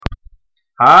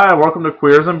Hi, welcome to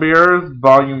Queers and Beers,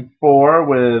 Volume 4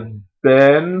 with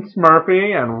Ben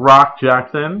Smurfy and Rock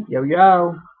Jackson. Yo,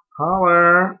 yo.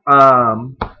 Holler.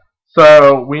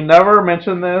 So we never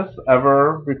mentioned this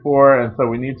ever before, and so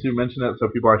we need to mention it so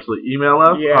people actually email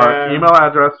us. Yeah. Our email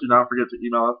address, do not forget to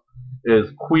email us,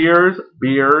 is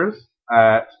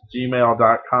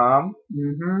queersbeers@gmail.com.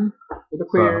 Mm-hmm. For the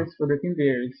queers, for drinking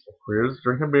beers. Queers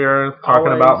drinking beers, talking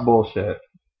Always. about bullshit.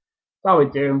 That's all we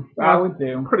do. That's all we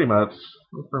do. Pretty much.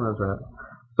 That's pretty much it.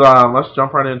 So let's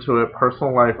jump right into it.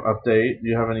 Personal life update. Do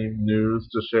you have any news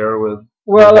to share with the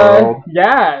world?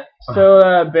 Yeah.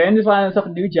 So Ben just landed himself a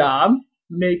new job,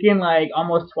 making like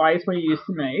almost twice what he used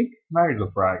to make. Now you're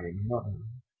just bragging.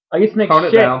 I used to make Tone it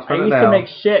shit. down, I used to make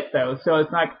shit though, so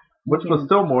it's not. Which was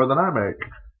still more than I make.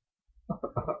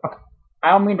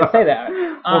 I don't mean to say that.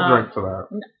 We'll drink to that.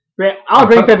 I'll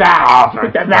drink to that. I'll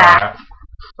drink to that.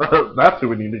 That's who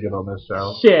we need to get on this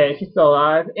show. Shit, she's still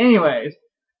alive. Anyways,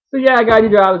 so yeah, I got a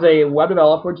new job as a web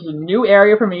developer, which is a new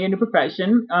area for me, a new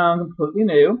profession, completely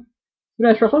new. It's been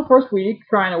a stressful first week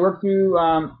trying to work through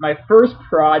my first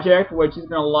project, which has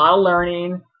been a lot of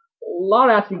learning, a lot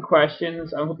of asking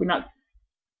questions. I'm hoping not,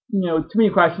 too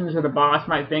many questions, or the boss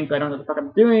might think I don't know what the fuck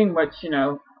I'm doing, which kind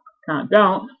of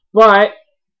don't. But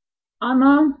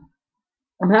I'm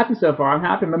happy so far. I'm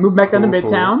happy. I moved back down to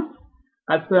Midtown. Cool.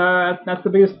 That's the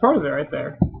biggest part of it right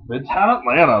there. Midtown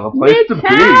Atlanta, the place to be.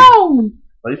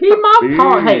 Piedmont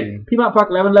Park. Hey, Piedmont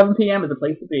Park, 11 p.m. is the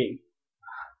place to be.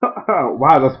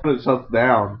 Wow, that's when it shuts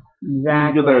down. Exactly.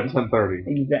 You get there at 10:30.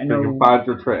 Exactly. So you can find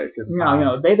your trick.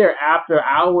 No, they there after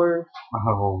hours.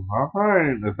 Oh,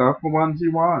 alright. If that's the ones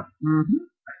you want. Mm-hmm.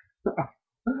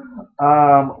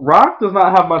 Rock does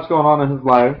not have much going on in his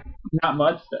life. Not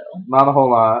much, though. Not a whole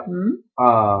lot.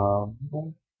 Mm-hmm.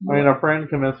 I mean, a friend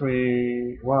convinced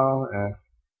me,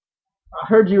 I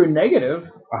heard you were negative.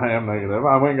 I am negative.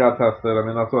 I went and got tested. I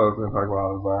mean, that's what I was going to talk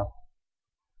about.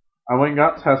 I went and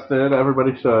got tested.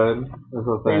 Everybody should. Is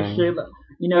a thing. They should.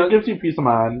 It gives you peace of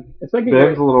mind. It's like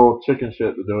Ben's a little chicken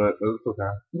shit to do it, but it's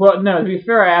okay. Well, no, to be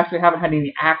fair, I actually haven't had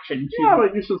any action. Yeah,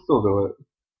 but you should still do it.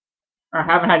 I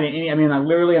haven't had any. I mean,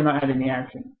 literally, I'm not having any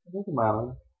action. It doesn't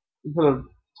matter. You could have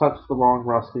touched the wrong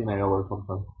rusty nail or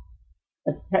something.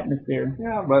 That's tetanus there.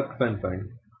 Yeah, but same thing.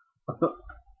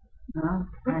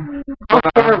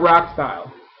 Rock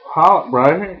style.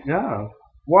 Right? Yeah.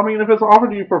 Well, I mean, if it's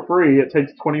offered to you for free, it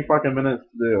takes 20 fucking minutes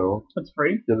to do. It's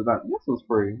free? Did it not? Yes, it's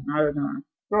free. I don't know.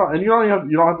 Well, and you don't have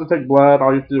to take blood.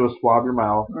 All you have to do is swab your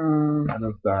mouth, and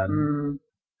it's done.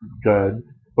 Good.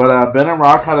 But Ben and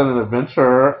Rock had an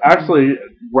adventure, actually,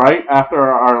 right after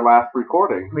our last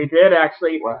recording. We did,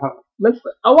 actually.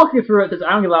 I'll walk you through it, because I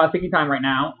don't get a lot of thinking time right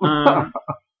now.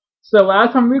 So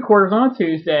last time we recorded was on a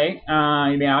Tuesday.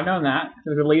 You may not have known that. It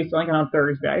was released, I think, on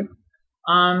Thursday.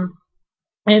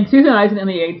 And Tuesday nights in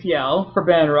the ATL, for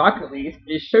Ben and Rock at least,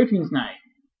 is Showtunes night,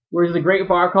 which is a great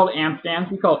bar called Amsterdam.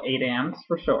 We call it 8 Ams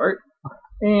for short.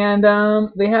 And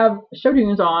they have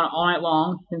Showtunes on all night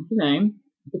long, hence the name.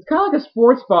 It's kind of like a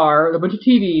sports bar with a bunch of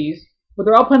TVs, but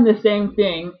they're all playing the same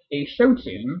thing, a show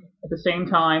tune, at the same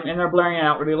time, and they're blaring it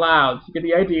out really loud. So you get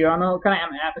the idea on the kind of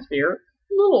atmosphere.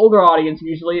 A little older audience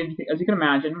usually, as you can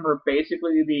imagine. We're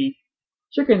basically the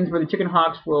chickens where the chicken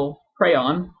hawks will prey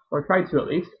on, or try to at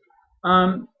least.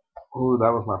 Ooh,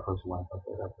 that was my first one. I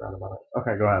forgot about it.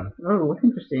 Okay, go ahead. Oh, that's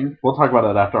interesting. We'll talk about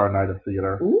it after our night of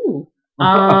theater. Ooh.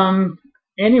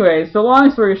 Anyway, so long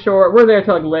story short, we're there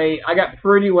till like late. I got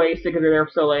pretty wasted because we were there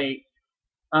so late.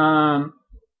 And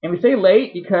we say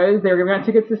late because they were giving out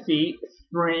tickets to see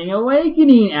Spring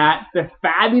Awakening at the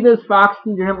fabulous Fox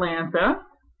Theater in Atlanta.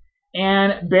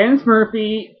 And Ben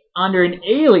Smurfy, under an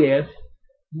alias,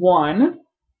 won.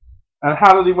 And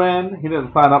how did he win? He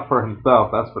didn't sign up for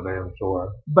himself, that's for damn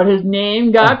sure. But his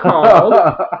name got called.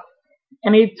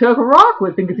 And he took Rock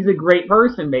with him because he's a great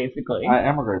person, basically. I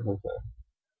am a great person.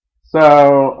 So,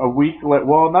 a week later,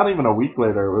 well, not even a week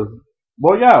later, a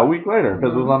week later,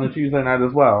 because it was on a Tuesday night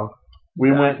as well.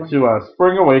 We went to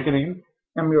Spring Awakening.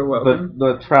 And we were welcome.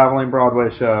 The traveling Broadway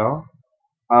show.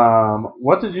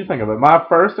 What did you think of it? My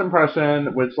first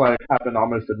impression, which happened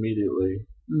almost immediately,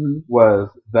 was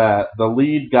that the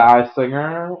lead guy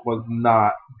singer was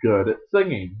not good at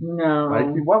singing. No.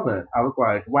 He wasn't. I was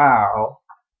like, wow,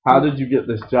 how did you get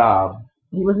this job?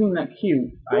 He wasn't even that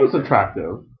cute. He was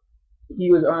attractive. He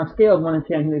was on a scale of 1 to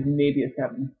 10. He was maybe a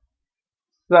 7.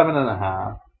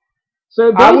 7.5.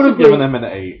 So I would have given him an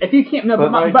 8. If you can't, no,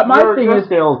 but my thing your is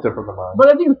scale is different than mine.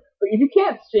 But if you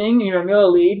can't sing and you're a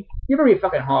male lead, you're gonna be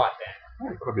fucking hot then.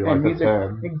 It's gonna be like a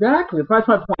 10. Exactly. That's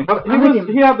my point. But he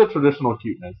had the traditional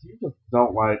cuteness. You just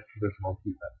don't like traditional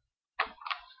cuteness.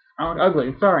 I'm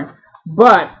ugly. Sorry,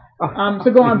 but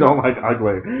So go on. You don't like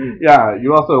ugly. Yeah,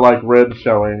 you also like ribs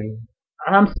showing.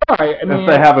 I'm sorry. I mean, if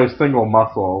they have a single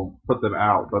muscle, put them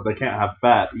out, but they can't have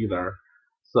fat either.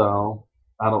 So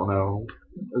I don't know.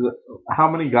 How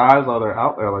many guys are there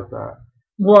out there like that?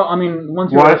 Well, I mean,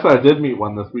 actually, I did meet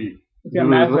one this week. Who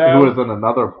was in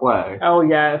another play. Oh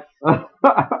yes.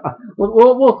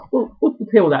 we'll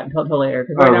table that until later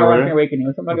because right now we're on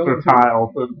Awakening. Mr. Ty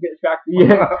also.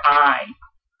 Ty.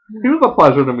 He was a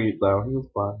pleasure to meet, though. He was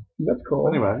fun. That's cool.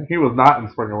 Anyway, he was not in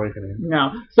Spring Awakening.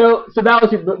 No. So that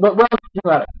was. But what else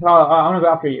about it? I want to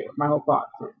go after you. My whole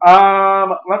thoughts.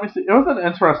 Let me see. It was an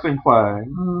interesting play.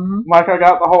 Mm-hmm. Like I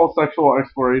got the whole sexual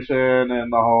exploration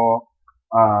and the whole.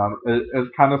 It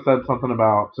kind of said something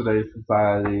about today's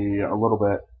society a little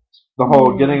bit. The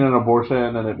whole getting an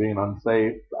abortion and it being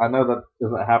unsafe. I know that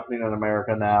isn't happening in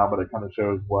America now, but it kind of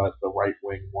shows what the right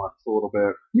wing wants a little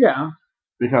bit. Yeah.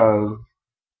 Because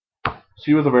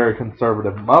she was a very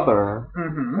conservative mother,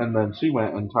 and then she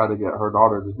went and tried to get her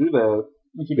daughter to do this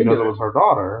because it was her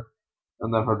daughter,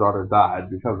 and then her daughter died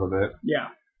because of it. Yeah.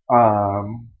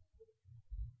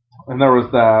 And there was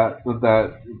that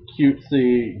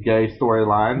cutesy gay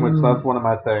storyline, which that's one of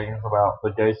my things about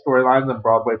the gay storylines in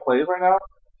Broadway plays right now.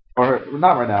 Or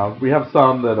not right now. We have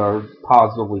some that are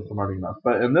positively promoting us,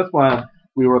 but in this one,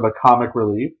 we were the comic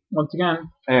relief. Once again.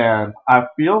 And I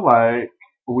feel like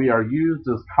we are used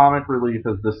as comic relief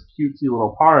as this cutesy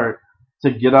little part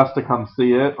to get us to come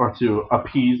see it or to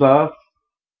appease us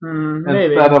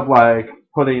instead of like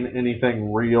putting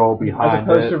anything real behind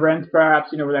it. As opposed to Rent,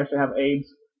 perhaps, where they actually have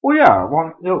AIDS. Well, yeah.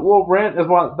 Well, Rent is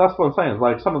one. That's what I'm saying. It's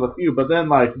like some of the few, but then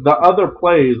like the other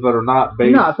plays that are not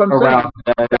based around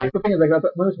that, the thing is, like,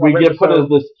 we get put as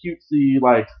this cutesy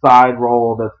like side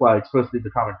role that's like supposed to be the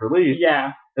comic relief.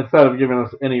 Yeah. Instead of giving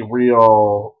us any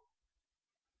real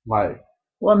like.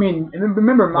 Well, I mean,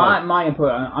 remember my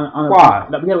input on why?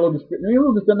 That we had a little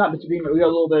not disagreement. We got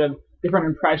a little bit of different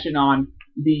impression on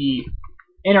the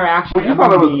interaction. Well, you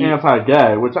thought it was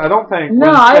anti-gay, which I don't think. No,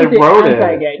 I didn't say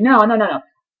anti-gay. No.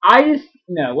 I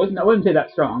wouldn't say that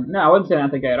strong. No, I wouldn't say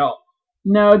anti-gay at all.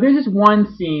 No, there's just one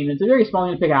scene. It's a very small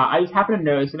thing to pick out. I just happen to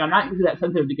notice, and I'm not usually that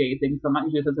sensitive to gay things, so I'm not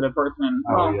usually a sensitive person.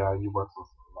 Oh yeah, you were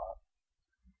sensitive to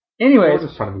that. Anyways, we're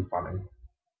just trying to be funny.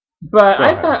 But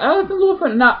I thought I was a little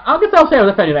offended. Now, I guess I'll say I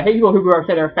was offended. I hate people who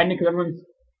say they're offended because everyone's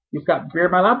just got beer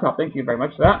in my laptop. Thank you very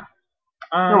much for that.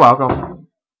 You're welcome.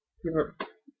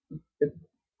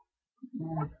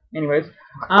 Anyways,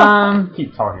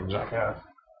 keep talking, jackass.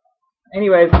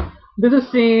 Anyways, there's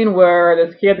a scene where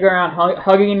this kid's going around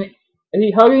hugging. Is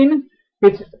he hugging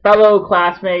his fellow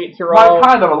classmates who are all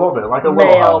kind of a little bit, like a male,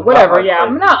 little hug, whatever. Yeah,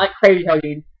 I'm not like crazy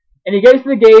hugging. And he goes to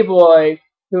the gay boy,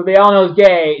 who they all know is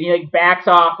gay, and he like backs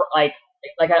off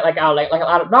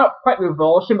out of not quite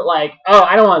revulsion, but like, oh,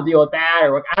 I don't want to deal with that,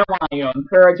 or like, I don't want to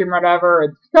encourage him or whatever.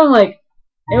 It's kind of like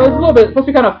it was a little bit supposed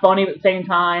to be kind of funny, but at the same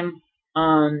time,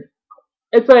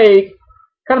 it's like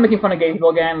kind of making fun of gay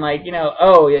people again, like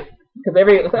because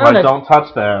don't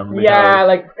touch them. Yeah,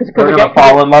 like because they're gonna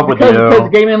fall in love with you. Because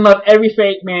gay men love every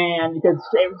straight man. Because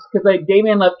like gay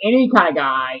men love any kind of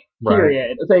guy. Period.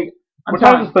 Right. It's like.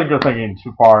 I just think you're thinking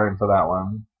too far into that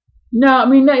one. No, I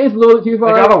mean that is a little too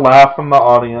far. They got a laugh from the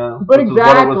audience, which is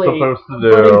what it was supposed to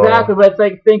do. But it's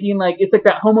like thinking like it's like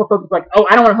that homophobic like, oh,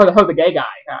 I don't want to hug the gay guy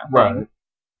kind of thing.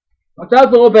 Which I was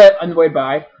a little bit annoyed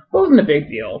by, but it wasn't a big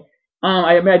deal.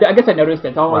 I guess I noticed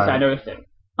it. I noticed it.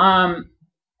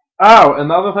 Oh, and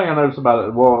the other thing I noticed about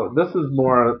it, well, this is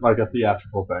more like a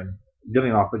theatrical thing,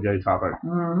 getting off the gay topic.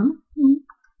 Mm-hmm.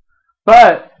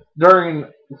 But during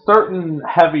certain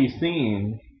heavy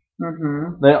scenes,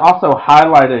 they also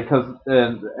highlighted, because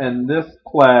in this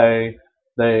play,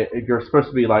 you're supposed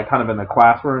to be like kind of in the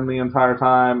classroom the entire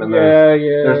time, and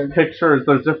there's pictures,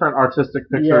 there's different artistic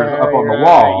pictures up on the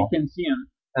wall. You can see them.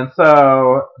 And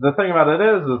so the thing about it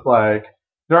is like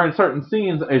during certain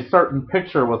scenes, a certain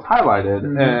picture was highlighted,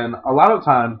 and a lot of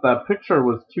times that picture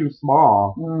was too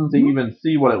small to even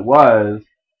see what it was,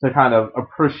 to kind of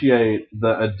appreciate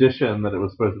the addition that it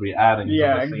was supposed to be adding to the scene.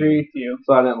 I agree with you.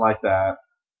 So I didn't like that.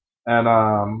 And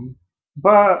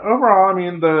but overall, I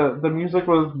mean, the music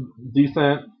was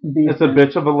decent. It's a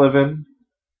bitch of a living.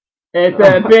 It's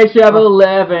a bitch of a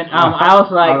living. I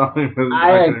was like,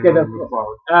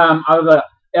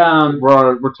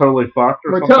 we're totally fucked.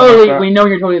 Or we're something totally. Like that. We know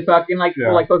you're totally fucking. Like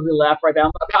we're like supposed to laugh right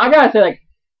down. I gotta say, like,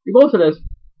 you both of this.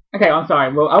 Okay, I'm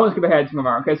sorry. Well, I want to skip ahead to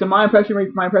tomorrow. Okay, so my impression.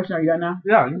 Are you done now?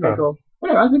 Yeah, you okay, cool.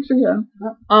 Whatever. I think so. Yeah.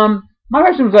 My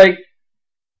impression was like,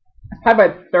 it's probably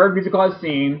my third musical I've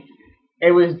seen.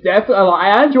 It was definitely.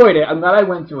 I enjoyed it. I'm glad I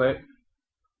went to it.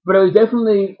 But it was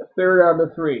definitely third out of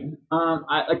the three.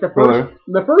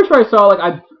 The first one I saw, like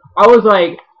I was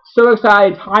like so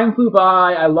excited. Time flew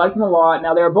by. I liked them a lot.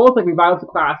 Now, they were both like revivals of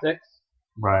classics.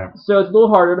 Right. So it's a little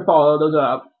harder to follow those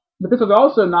up. But this was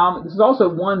also this is also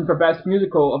won for Best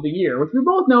Musical of the Year, which we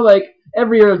both know, like,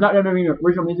 every year is not going to be an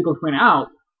original musical coming out.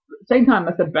 At the same time,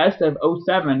 that's the best of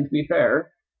 2007, to be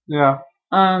fair. Yeah.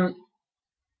 I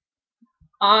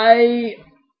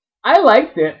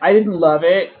liked it. I didn't love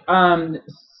it.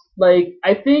 Like,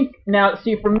 I think, now,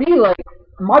 see, for me, like,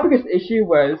 my biggest issue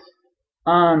was,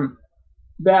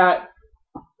 that...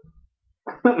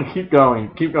 Keep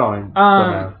going.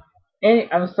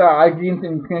 I'm sorry, I'm getting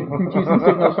some confusing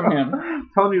signals from him. I'm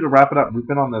telling you to wrap it up. We've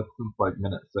been on this since, like,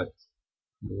 minute 6.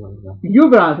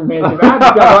 You've been on some minutes. I have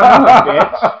to go on,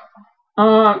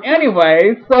 bitch.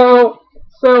 Anyway,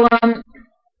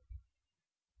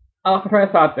 I'm trying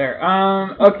to stop there.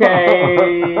 Okay.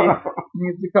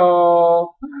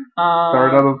 Musical.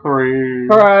 Third out of 3.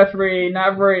 Three.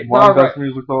 Not very. One best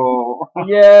musical.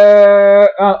 Yeah.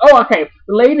 Okay.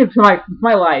 Related to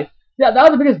my life. Yeah, that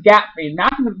was the biggest gap for me.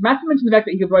 Not to mention the fact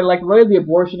that he could really the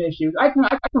abortion issues. I can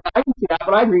see that,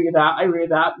 but I agree with that.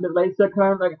 The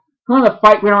kind of the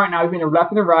fight going on right now between the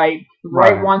left and the right. The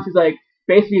right wants is like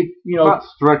basically, you know, not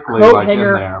strictly like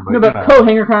hanger, in there, but coat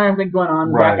hanger kind of thing going on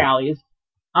in back alleys.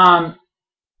 But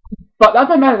that's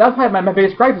probably my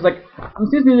biggest gripe is like,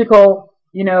 this musical,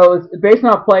 you know, is based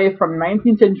on a play from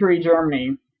 19th century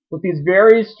Germany with these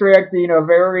very strict, you know,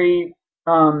 very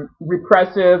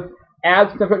repressive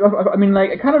ads. I mean, like,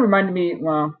 it kind of reminded me,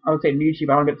 well, I would say Nietzsche,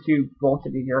 but I don't get too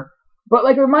bullshitty here. But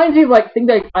like, it reminds me of like things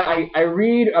like I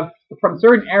read from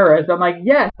certain eras. I'm like,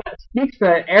 yes, that speaks to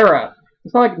that era.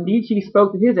 It's not like Nietzsche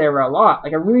spoke to his era a lot.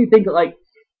 Like, I really think that, like,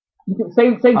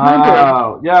 same time period.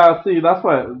 Oh, yeah, see, that's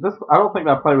what, I don't think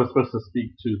that play was supposed to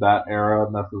speak to that era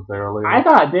necessarily. I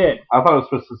thought it did. I thought it was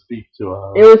supposed to speak to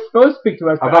us. It was supposed to speak to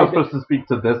us. I thought it was supposed to speak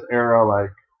to this era,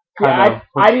 like, kind of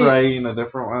portraying a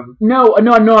different one. No.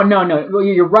 Well,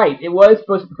 you're right. It was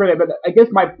supposed to portray that, but I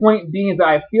guess my point being is that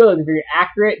I feel it's very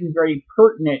accurate and very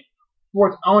pertinent for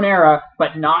its own era,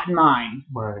 but not in mine.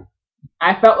 Right.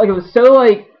 I felt like it was so,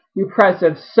 like,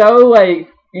 repressive, so, like,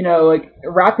 you know, like,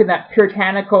 wrapped in that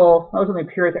puritanical, I was only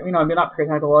Puritan, you know, I mean, not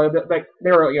puritanical, but, like,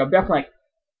 they were, you know, definitely, like,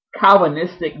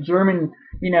 Calvinistic, German,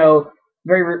 you know,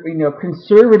 very, you know,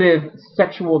 conservative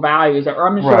sexual values that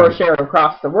I'm sure shared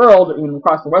across the world, even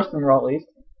across the Western world, at least.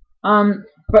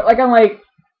 But, like, I'm like,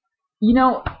 you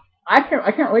know, I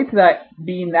can't relate to that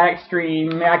being that extreme.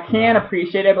 I mean, I can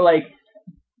appreciate it, but, like,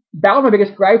 that was my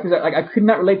biggest gripe, is that, like, I could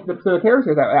not relate to the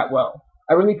characters that well.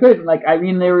 I really couldn't. Like, I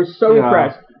mean, they were so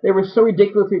repressed. They were so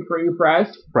ridiculously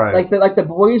repressed. Right. Like the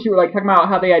boys who were like talking about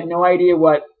how they had no idea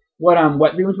what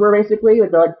dreams were, basically.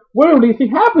 Like, they're like, what do these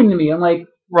things happen to me? I'm like,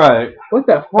 right. What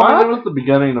the fuck? Well, it was the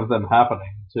beginning of them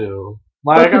happening too.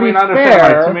 Like, I mean, I understand.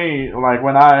 Like, to me, like,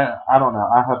 when I don't know,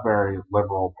 I had very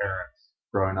liberal parents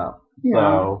growing up,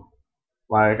 so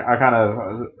like, I kind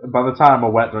of, by the time A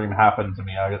Wet Dream happened to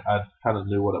me, I kind of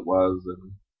knew what it was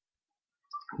and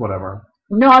whatever.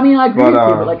 No, I mean, I agree with you,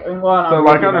 but like, well, so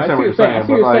like, I understand what you're saying. I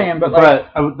see what you're saying, but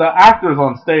the actors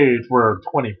on stage were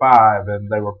 25 and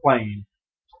they were playing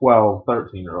 12,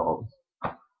 13-year-olds.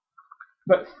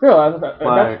 But still, I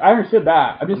understood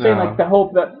that. I'm just saying, like, the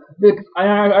whole I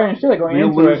understood that going into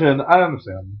it. The illusion, I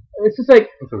understand. It's just like,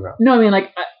 no, I mean,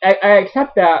 like, I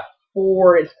accept that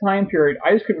for its time period.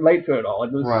 I just couldn't relate to it at all.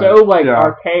 It was so, like,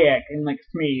 archaic and, like,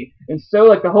 to me, and so,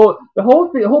 like, the whole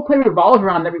play revolves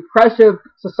around that repressive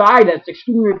society that's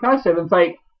extremely repressive. And it's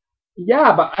like,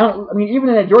 yeah, but I mean, even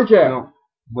in Georgia, I don't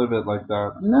live it like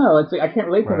that. No, it's like, I can't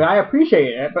relate to it. I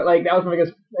appreciate it, but, like, that was my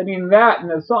biggest. I mean, that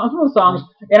and some of the songs,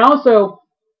 and also,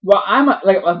 well, I'm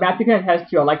like Matthew can attest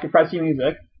to, I like depressing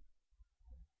music.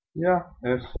 Yeah.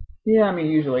 Yeah, I mean,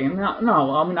 usually,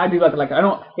 no, I mean, I do like it. Like, I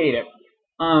don't hate it.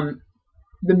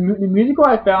 The musical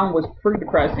I found was pretty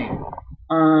depressing.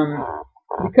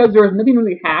 Because there was nothing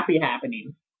really happy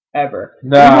happening ever.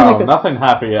 No, nothing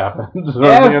happy happened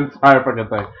during the entire fucking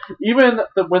thing. Even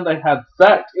when they had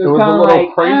sex, it was a little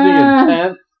like, crazy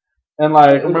intense. And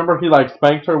like, remember he like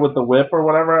spanked her with the whip or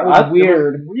whatever? It was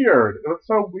weird. It was weird. It was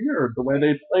so weird the way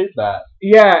they played that.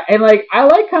 Yeah, and like, I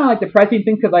like kind of like depressing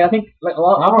things because like, I think like a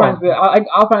lot of times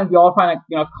we all find like,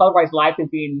 you know, colorize life as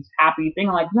being this happy thing.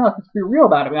 I'm like, no, let's be real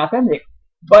about it, be authentic.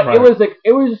 But it was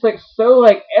just like so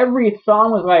like every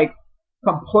song was like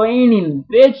complaining,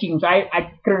 bitching. So I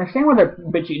could understand why they're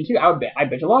bitching too. I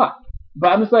bitch a lot,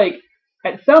 but I'm just like,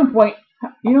 at some point,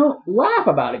 you know, laugh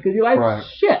about it because your life's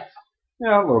shit.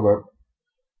 Yeah, a little bit.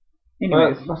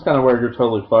 Anyways, that's kind of where you're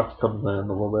totally fucked comes in a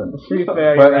little bit.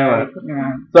 Fair, but anyway,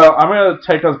 so I'm gonna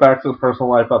take us back to the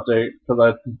personal life update because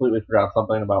I completely forgot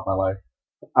something about my life.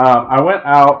 I went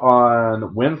out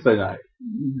on Wednesday night.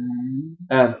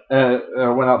 And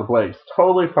went out to Blake's.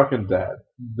 Totally fucking dead.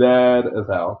 Dead as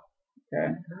hell.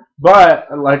 Okay. But,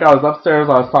 like, I was upstairs,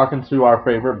 I was talking to our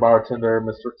favorite bartender,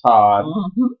 Mr. Todd.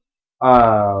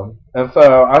 And so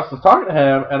I was just talking to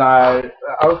him, and I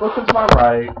was looking to my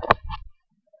right,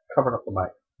 covering up the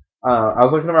mic. I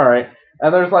was looking to my right,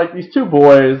 and there's like these two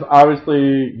boys,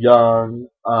 obviously young,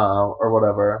 or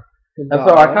whatever. And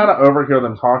so I kind of overhear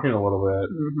them talking a little bit,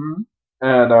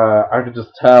 and I could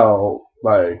just tell,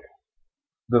 like,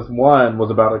 this one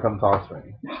was about to come talk to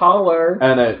me. Holler.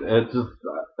 And it just,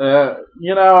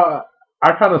 you know,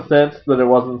 I kind of sensed that it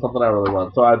wasn't something I really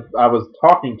wanted. So I was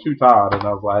talking to Todd, and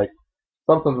I was like,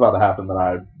 something's about to happen that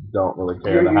I don't really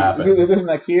care to happen. Isn't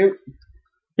that cute?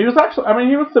 He was actually, I mean,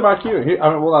 he was semi-cute. He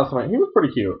was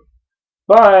pretty cute.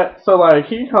 But, so, like,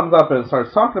 he comes up and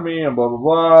starts talking to me and blah, blah,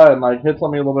 blah, and, like, hits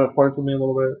on me a little bit, flirts with me a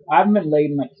little bit. I haven't been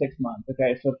laid in, like, 6 months,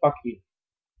 okay, so fuck you.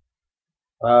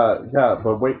 Yeah,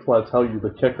 but wait till I tell you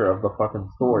the kicker of the fucking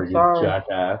story, you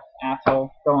jackass. Asshole.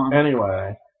 Go on.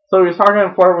 Anyway, so he's talking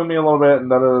and flirting with me a little bit, and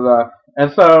da-da-da-da.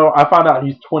 And so I find out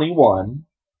he's 21.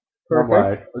 Perfect. I'm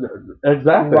like,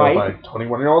 exactly. Right. I'm like,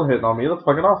 21-year-old hitting on me, that's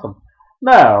fucking awesome.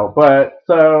 No, but,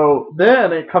 so,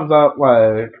 then it comes up,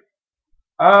 like,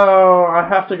 oh, I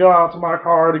have to go out to my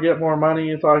car to get more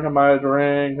money so I can buy a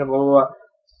drink, and blah, blah, blah.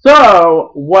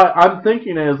 So, what I'm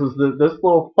thinking is that this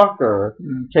little fucker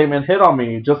came and hit on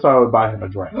me just so I would buy him a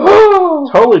drink.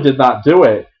 Totally did not do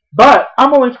it. But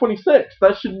I'm only 26.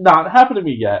 That should not happen to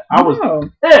me yet. I was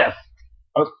pissed.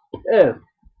 I was pissed.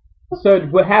 So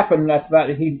what happened after that?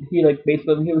 He like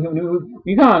basically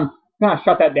he kind of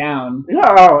shut that down.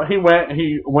 Yeah, he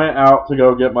went out to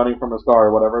go get money from his car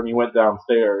or whatever, and he went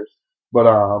downstairs. But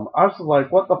I was just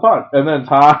like, what the fuck? And then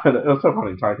Todd, it was so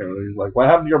funny talking to him. He was like, what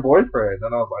happened to your boyfriend?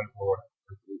 And I was like, Lord.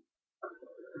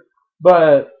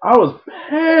 But I was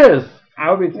pissed.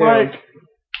 I would be too. Like,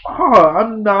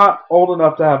 I'm not old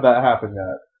enough to have that happen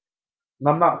yet. And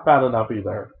I'm not fat enough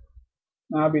either.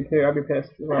 I'd be too. I'd be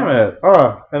pissed. Damn it.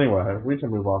 Anyway, we can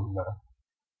move on from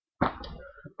there.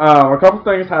 A couple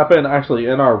things happened actually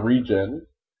in our region.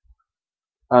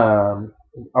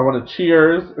 I want to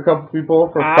cheers a couple people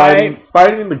for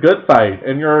fighting the good fight,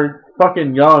 and you're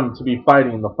fucking young to be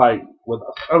fighting the fight with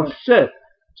us. Oh shit!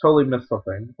 Totally missed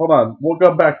something. Hold on, we'll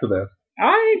go back to this.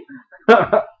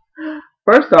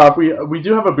 First off, we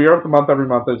do have a beer of the month every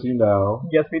month, as you know.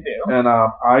 Yes, we do. And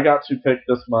I got to pick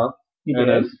this month,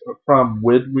 it's from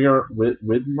Widmer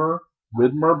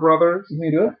Brothers. Can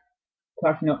you do it?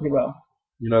 Talk me pretty well.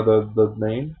 You know the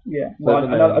name? Yeah. Well,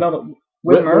 I know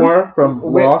Whitmore from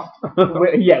Lost.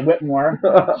 Whitmore.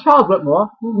 Charles Whitmore.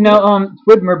 No, it's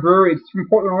Widmer Brewery. It's from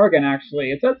Portland, Oregon,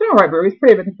 actually. It's an alright brewery.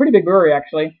 It's a pretty big brewery,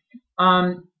 actually.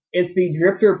 It's the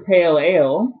Drifter Pale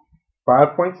Ale.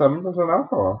 5.7%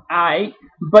 alcohol.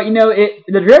 But you know,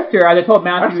 the Drifter, as I told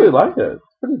Matthew. I actually like it.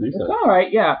 It's pretty decent. It's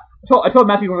alright, yeah. I told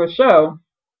Matthew before the show,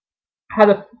 has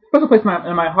a special place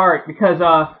in my heart because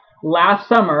last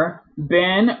summer,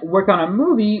 Ben worked on a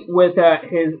movie with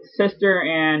his sister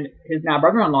and his now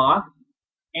brother-in-law,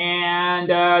 and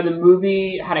the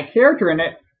movie had a character in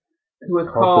it who was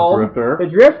called the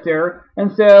Drifter.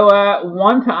 And so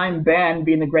one time, Ben,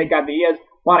 being the great guy that he is,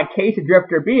 bought a case of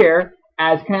Drifter beer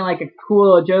as kind of like a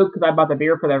cool little joke because I bought the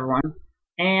beer for everyone.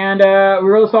 And we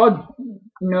really saw,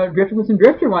 Drifter with some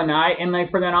Drifter one night, and like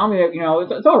for then on,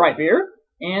 it's all right beer.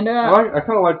 And I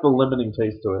kind of like the limiting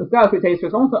taste to it. It's got a good taste to it.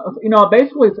 It's almost,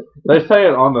 basically. They say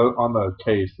it on the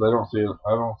case. They don't see it.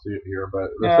 I don't see it here,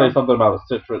 but they say something about a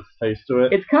citrus taste to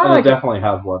it. It's kind of like it definitely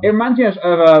has one. It reminds me of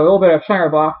a little bit of Shiner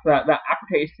Bock, that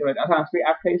aftertaste to it, that kind of sweet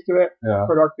aftertaste to it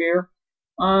for dark beer.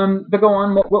 But go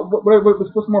on.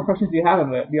 What more questions do you have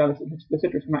of it beyond the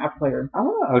citrus from my apple flavor? I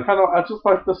don't know. I just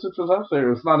like the citrus apple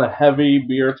flavor. It's not a heavy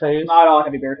beer taste. Not all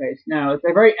heavy beer taste. No, it's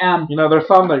a very there's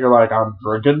some that you're like, I'm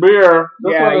drinking beer.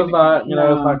 This one is not.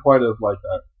 It's not quite as like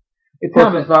that.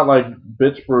 It's not like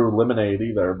bitch brew lemonade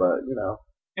either, but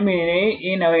I mean, it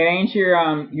ain't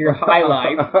your high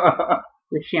life.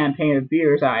 The champagne of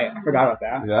beers. I forgot about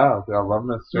that. Yeah, I love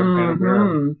this champagne of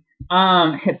beer.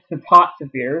 It's the pots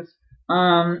of beers.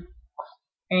 And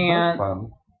that's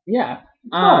fun. Yeah,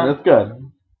 it's good.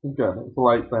 It's good. It's a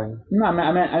light thing. No, I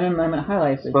meant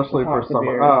highlights. Especially for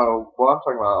summer. Oh, well,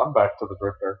 I'm back to the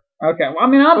Drifter. Okay, well, I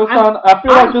mean, I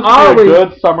feel like this would be a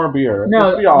good summer beer. No,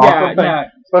 this would be an awesome thing. No.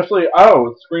 Especially,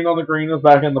 Screen on the Green is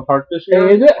back in the park this year.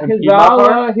 Is it?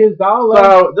 Hizala.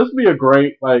 So this would be a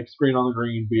great Screen on the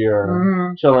Green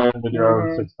beer, chilling with your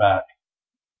own 6-pack.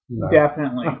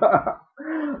 Definitely.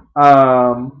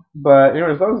 But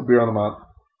anyways, that was beer of the month.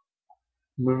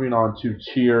 Moving on to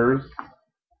cheers.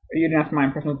 You didn't ask my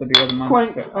impression of the beer of the month.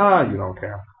 Clink. You don't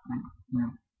care.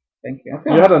 Thank you.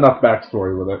 You had enough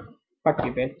backstory with it. Fuck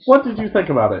you, bitch. What did you think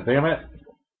about it? Damn it.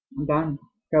 I'm done.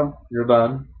 Go. You're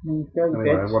done? Go, anyway,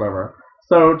 bitch. Whatever.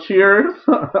 So, cheers.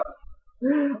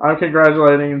 I'm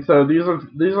congratulating. So these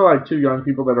are like two young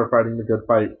people that are fighting the good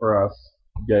fight for us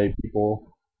gay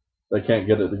people. They can't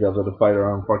get it together to fight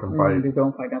our own fucking fight. They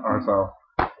don't fight ourselves.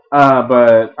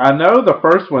 But I know the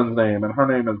first one's name, and her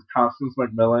name is Constance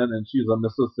McMillan, and she's a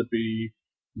Mississippi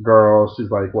girl. She's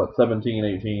like, 17,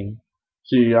 18.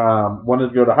 She wanted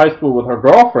to go to high school with her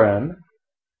girlfriend,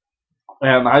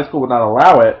 and the high school would not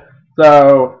allow it.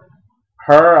 So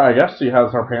her, I guess she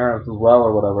has her parents as well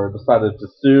or whatever, decided to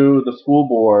sue the school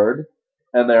board,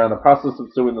 and they're in the process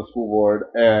of suing the school board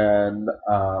and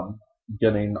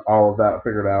getting all of that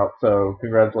figured out. So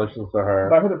congratulations to her.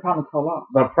 But I heard the prom was called off.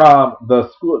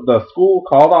 The school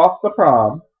called off the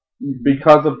prom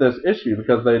because of this issue,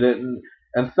 because they didn't,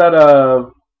 instead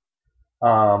of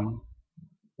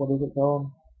what is it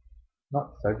called?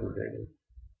 Not segregated.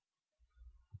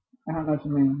 I don't know what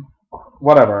you mean.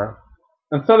 Whatever.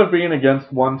 Instead of being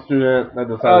against one student, they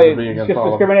decided to be against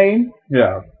all of them. Discriminating?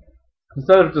 Yeah.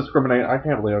 Instead of discriminating, I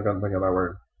can't believe I couldn't think of that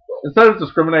word. Instead of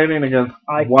discriminating against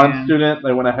one student,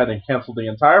 they went ahead and canceled the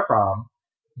entire prom.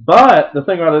 But the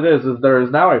thing about it is there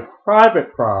is now a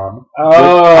private prom.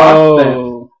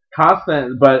 Oh.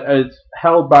 Constant, but it's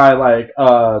held by like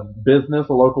a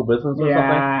local business or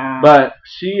something. But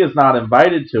she is not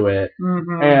invited to it.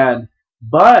 Mm-hmm.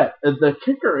 But the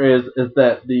kicker is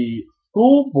that the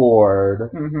school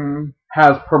board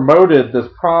has promoted this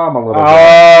prom a little bit.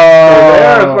 So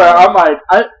there's where I'm like,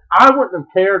 I wouldn't have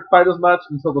cared quite as much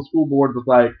until the school board was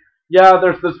like, yeah,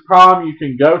 there's this prom you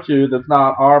can go to that's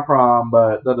not our prom,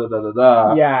 but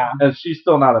da-da-da-da-da. Yeah. And she's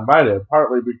still not invited,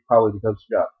 probably because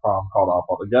she got prom called off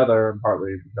altogether, and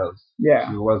partly because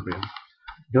she's a lesbian.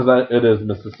 Because it is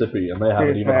Mississippi, and they have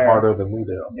it even harder than we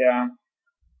do. Yeah.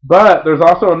 But there's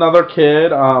also another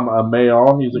kid, a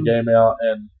male, he's a gay male,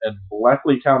 in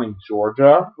Bleckley County,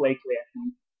 Georgia. Blakely, I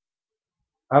think.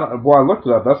 I looked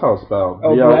it up, that's how it's spelled.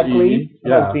 Oh, Bleckley?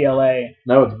 Yeah. Oh, B-L-A.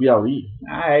 No, it's B-L-E.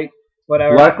 Alright.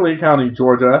 Whatever. Bleckley County,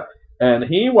 Georgia, and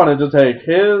he wanted to take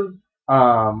his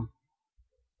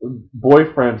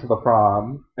boyfriend to the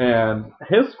prom, and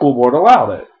his school board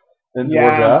allowed it in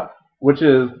Georgia, which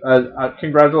is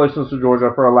congratulations to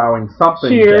Georgia for allowing something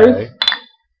gay.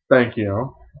 Thank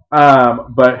you.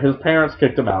 But his parents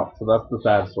kicked him out, so that's the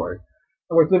sad story.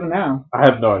 Where's he living now? I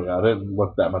have no idea. I didn't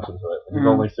look that much into it. He's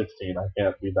only 16. I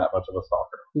can't be that much of a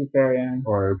stalker. He's fair, yeah.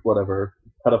 Or whatever.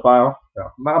 Pedophile?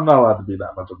 No. I'm not allowed to be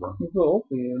that much of one. He's a little old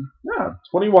for you. Yeah,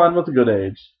 21 was a good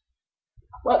age.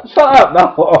 What? Shut up!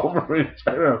 Not overreach.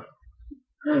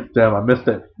 Damn, I missed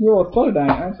it. You're a little slow down,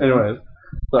 actually. Anyways,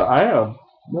 so I am.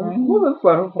 Well, that's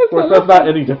slow. Of course, that's not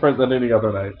any different than any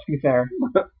other night. To be fair.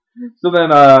 So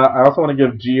then, I also want to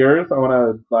give jeers. I want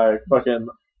to, like, fucking...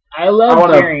 I love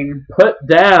cheering. Put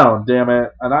down, damn it.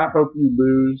 And I hope you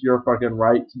lose your fucking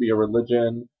right to be a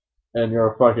religion and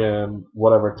your fucking,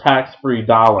 whatever, tax-free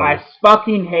dollars. I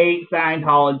fucking hate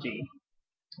Scientology.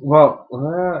 Well,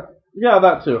 yeah,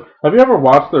 that too. Have you ever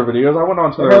watched their videos? I went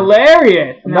on to their...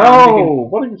 Hilarious! No!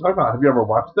 What are you talking about? Have you ever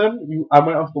watched them? I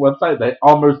went onto the website. They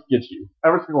almost get you.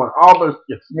 Every single one almost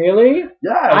gets you. Really?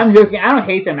 Yeah. I'm joking. I don't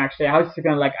hate them, actually. I was just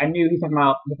gonna, like, I knew he was talking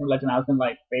about different religion. I was gonna,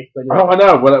 like, basically... Oh, I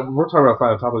know. We're talking about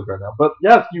Scientology right now. But,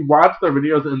 yes, you watch their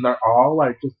videos, and they're all,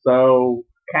 like, just so...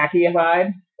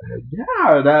 khaki-ified?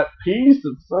 Yeah, that piece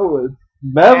is so...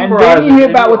 mesmerizing. And then you hear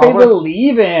about what they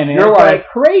believe in, and you're like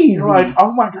crazy. You're like,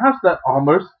 oh my gosh, that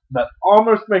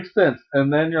almost makes sense.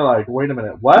 And then you're like, wait a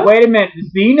minute, what? Wait a minute,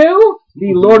 Xenu?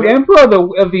 The Lord Emperor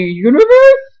of the universe?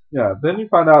 Yeah, then you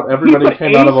find out everybody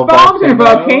came out of a volcano.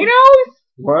 Volcanoes?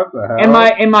 What the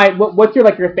hell? What's your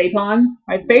Phaeton?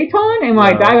 My Phaeton? Am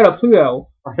I died to Pluto?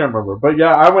 I can't remember. But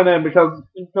yeah, I went in because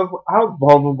I was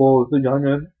vulnerable as a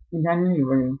youngin'.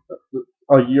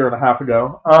 A year and a half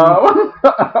ago.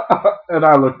 And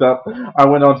I looked up, I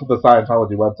went onto the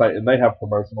Scientology website, and they have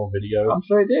promotional videos. I'm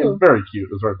sure they do. It's very cute.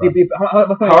 It's very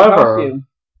fun. However,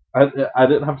 I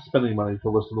didn't have to spend any money to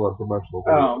listen to a promotional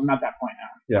video. Oh, not that point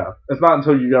now. Yeah. It's not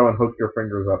until you go and hook your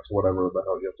fingers up to whatever the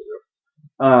hell you have to do.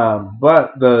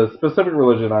 But the specific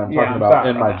religion I'm talking about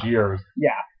in my jeers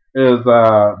is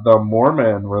the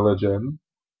Mormon religion.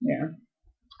 Yeah.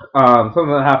 Something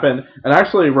that happened, and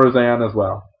actually Roseanne as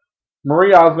well.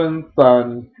 Marie Osmond's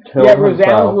son killed himself.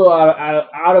 Roseanne was a little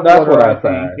out of That's order, what I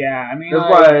say. Yeah, I mean, it's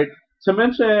like to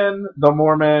mention the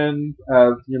Mormons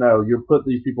as you put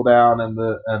these people down and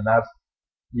that's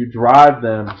you drive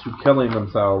them to killing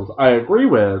themselves. I agree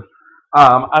with,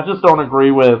 I just don't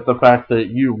agree with the fact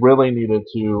that you really needed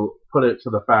to put it to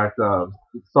the fact of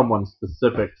someone's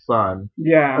specific son,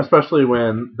 Yeah. especially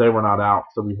when they were not out,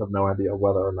 so we have no idea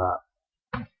whether or not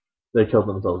they killed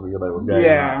themselves because they were gay.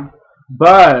 Yeah.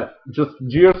 But just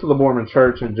cheers to the Mormon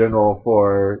Church in general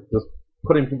for just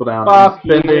putting people down Fuck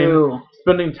and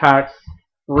spending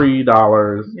tax-free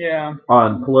dollars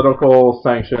on political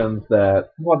sanctions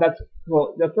that. That's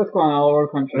going on all over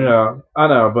the country. Yeah, I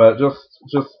know, but just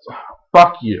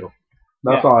fuck you.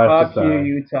 That's all I have to say. Fuck you,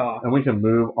 Utah. And we can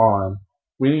move on.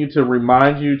 We need to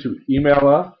remind you to email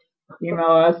us.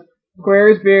 Email us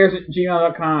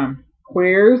queersbeers@gmail.com.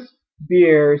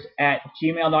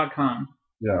 queersbeers@gmail.com.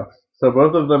 Yes. So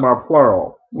both of them are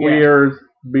plural. Queers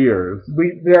beers.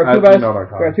 There are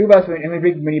two of us, and we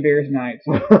drink many beers nights.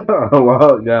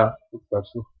 Well, yeah,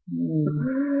 especially.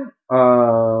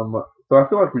 So I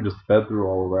feel like we just sped through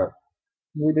all of that.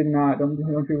 We did not. Don't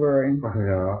you worry.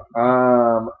 Yeah.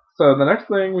 So the next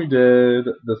thing we did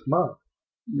this month,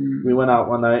 we went out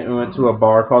one night and went to a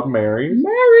bar called Mary's.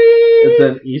 It's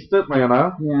in East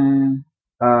Atlanta. Yeah.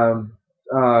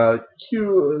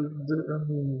 Cute.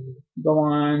 Go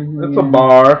on. It's a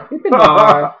bar. It's a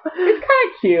bar. It's kind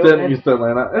of cute. It's in East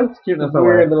Atlanta. It's cute in a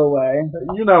weird little way.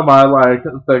 You know my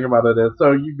thing about it is,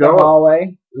 so you go the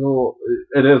hallway.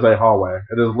 It is a hallway.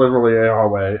 It is literally a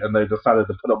hallway, and they decided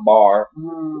to put a bar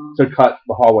to cut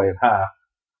the hallway in half.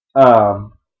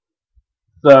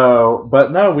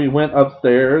 But no, we went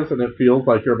upstairs, and it feels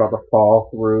like you're about to fall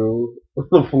through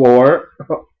the floor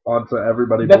onto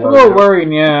everybody. That's a little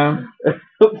worrying, yeah.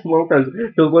 It's a little crazy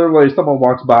because literally someone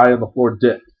walks by and the floor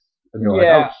dips, and you're like,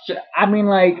 oh shit. I mean,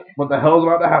 like, what the hell's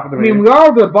about to happen to me? I mean, we are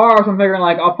over the bar, so I'm figuring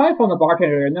like I'll probably phone the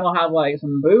bartender, and then I'll have like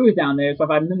some booze down there. So if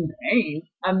I'm in pain,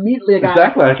 immediately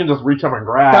I can just reach up and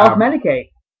grab. Self-medicate.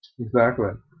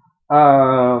 Exactly.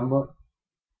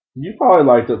 You probably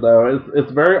liked it though.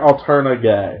 It's very alterna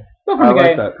gay. I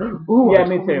like that. Ooh, yeah,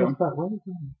 me too.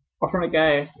 Alterna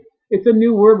gay. It's a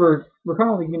new word. We're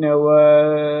kind of like,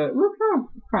 we're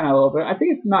kind of a little bit. I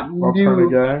think it's not new. Alterna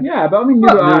gay. Yeah, but I mean, new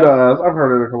to us. I've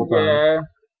heard it a couple times.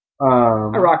 Yeah.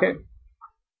 I rock it.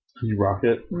 You rock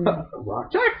it.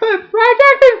 Rock Jackson. Rock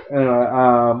Jackson. Anyway,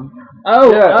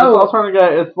 it's alterna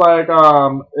gay. It's like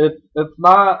it's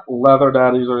not leather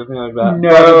daddies or anything like that.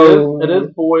 No. But it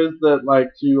is boys that like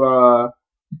to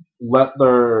let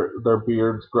their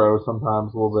beards grow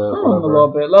sometimes a little bit. A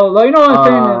little bit. You know what I'm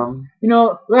saying?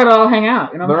 Let it all hang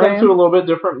out. You know what I'm saying? They're into a little bit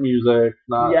different music.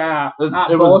 Not it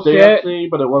bullshit. Was dancey,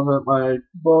 but it wasn't like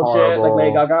bullshit horrible. like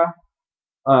Lady Gaga.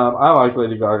 I like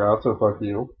Lady Gaga, so fuck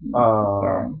you.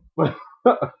 But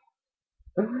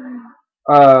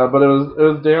it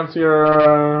was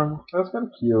dancier. It was kind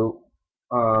of cute.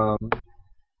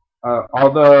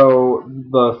 Although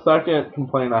the second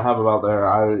complaint I have about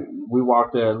there, we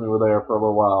walked in, we were there for a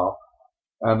little while,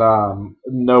 and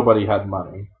nobody had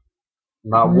money.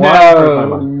 Not one person had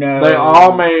money. No. They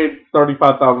all made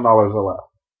 $35,000 or less.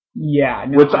 Yeah.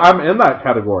 No, which I'm in that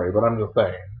category, but I'm just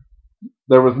saying.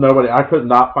 There was nobody. I could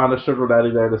not find a sugar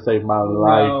daddy there to save my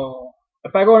life. No.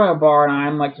 If I go to a bar and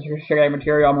I'm like just sugar daddy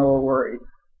material, I'm a little worried.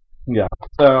 Yeah.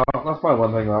 So that's my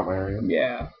one thing about Mary.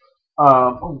 Yeah.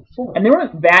 And they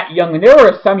weren't that young. There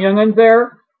were some youngins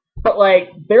there, but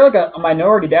like they're like a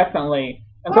minority definitely.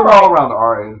 And they're all around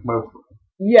our age mostly.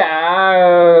 Yeah.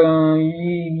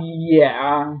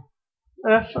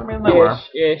 Ish. I mean, they were.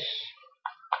 Ish.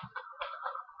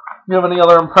 You have any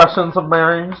other impressions of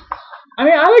Mary's? I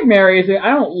mean, I like Mary's. I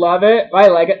don't love it, but I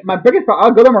like it. My biggest problem,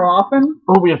 I'll go there more often.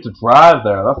 Oh, we have to drive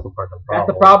there. That's the fucking problem. That's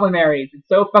the problem with Mary's. It's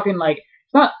so fucking like,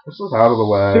 it's not it's just out of the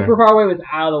way. Super far away, but it's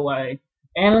out of the way.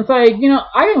 And it's like,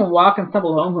 I can walk and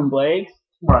stumble home from Blake's.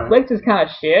 Right. Blake's is kind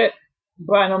of shit,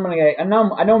 but I know I'm gonna get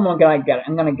it.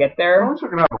 I'm gonna get there. I'm just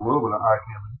gonna have a little bit of eye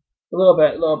candy. A little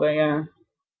bit, yeah.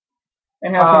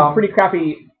 And have some pretty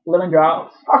crappy lemon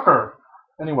drops. Fucker.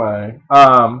 Anyway,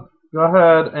 go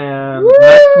ahead and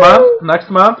next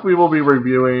month we will be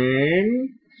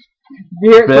reviewing.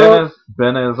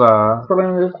 Ben is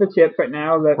pulling the chips right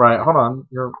now. Right, hold on.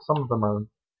 Some of them are.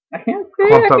 I can't see.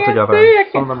 Clumped up together.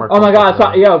 Some of them are. Oh my god!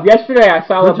 Yesterday I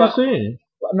saw. What did you see?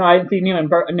 No, I didn't see you.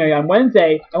 On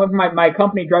Wednesday, I went for my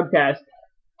company drug test.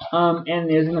 And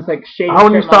it was in this like shady. Oh,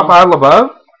 and you stopped by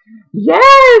LaBeouf?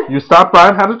 Yes! You stopped by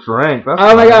and had a drink. That's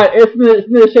my god, it's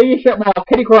in the shady strip mall,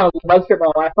 kitty corner of the strip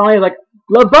mall. I finally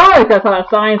LaBeouf! I saw that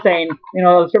sign saying,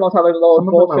 the strip malls have their little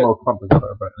bullshit. Some of them are a little clumped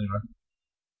together, but anyway.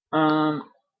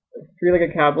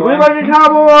 Three-Legged Cowboy. Three-Legged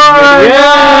Cowboy!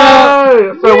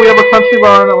 Yay! So we have a country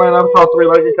bar in Atlanta called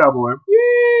Three-Legged Cowboy.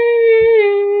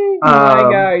 Yay! Oh my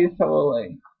god, he's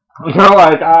totally. You're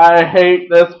like, I hate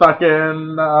this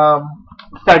fucking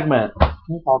segment.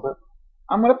 You called it.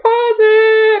 I'm gonna pause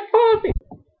it.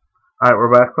 Alright,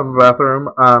 we're back from the bathroom.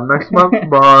 Next month's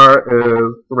bar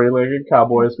is Three-Legged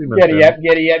Cowboys. We mentioned.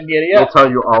 Giddy up. We'll tell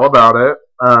you all about it.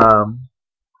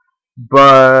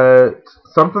 But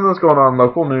something that's going on,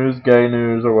 local news, gay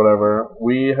news, or whatever,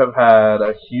 we have had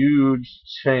a huge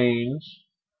change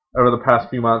over the past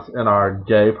few months in our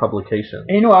gay publications.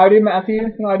 And you know what I do, Matthew? You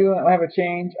know what I do when I have a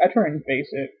change? I turn and face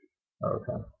it.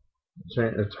 Okay.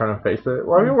 Trying to face it?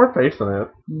 Well, I mean, we're facing it.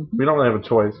 Mm-hmm. We don't really have a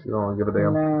choice. We don't want to give a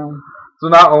damn. No. So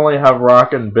not only have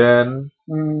Rock and Ben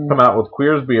come out with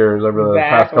Queers Beers over the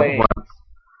past couple months,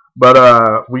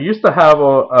 but we used to have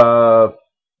a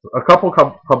couple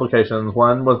publications.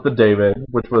 One was the David,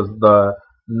 which was the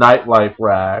nightlife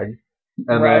rag.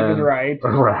 And rag is right.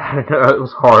 Rag. It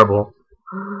was horrible.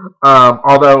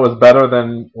 Although it was better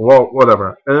than, well,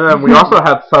 whatever. And then we also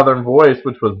had Southern Voice,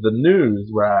 which was the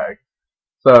news rag.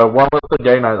 So one was the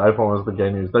gay nightlife, one was the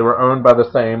gay news. They were owned by the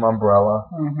same umbrella.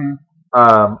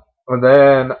 Mm-hmm. And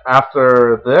then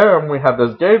after them, we had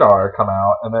this Gaydar come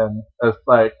out. And then it's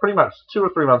like pretty much 2 or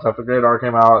 3 months after Gaydar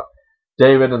came out,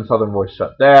 David and Southern Voice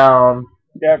shut down.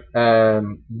 Yep.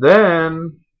 And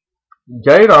then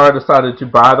Gaydar decided to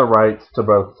buy the rights to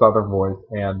both Southern Voice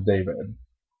and David.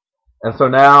 And so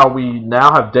now we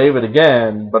have David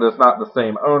again, but it's not the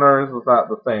same owners, it's not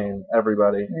the same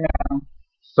everybody. No.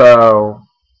 So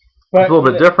it's a little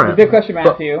bit different. The big question,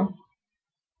 Matthew,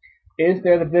 is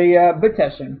there the bit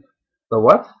session? The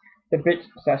what? The bit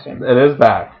session. It is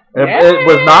back. It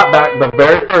was not back.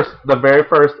 The very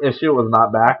first issue was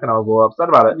not back, and I was a little upset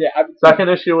about it. Yeah. Second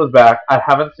issue was back. I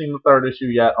haven't seen the third issue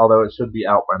yet, although it should be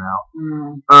out by now.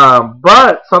 Mm.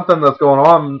 But something that's going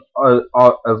on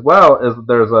as well is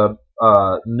there's a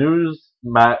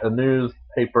newspaper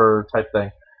type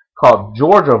thing called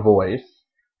Georgia Voice,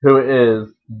 who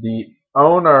is the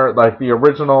owner, like the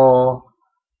original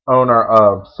owner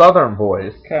of Southern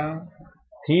Voice. Okay.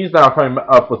 He's now coming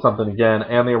up with something again,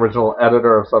 and the original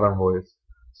editor of Southern Voice.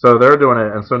 So they're doing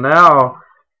it, and so now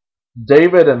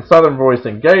David and Southern Voice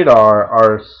and Gaydar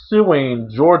are suing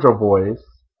Georgia Voice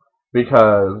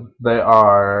because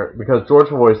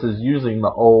Georgia Voice is using the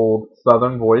old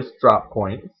Southern Voice drop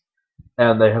points,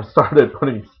 and they have started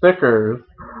putting stickers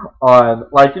on,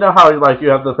 like, you know how like you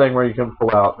have the thing where you can pull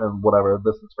out and whatever,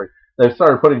 this is free. They've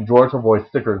started putting Georgia Voice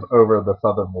stickers over the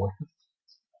Southern Voice.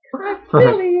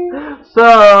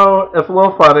 So it's a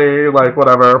little funny, like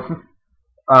whatever.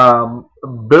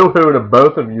 Boo-hoo to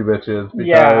both of you bitches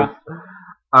because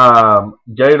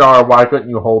Gaydar, why couldn't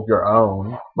you hold your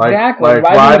own? Like, exactly. Like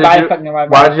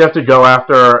why did you have to go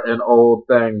after an old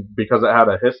thing because it had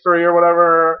a history or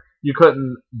whatever? You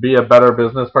couldn't be a better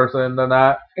business person than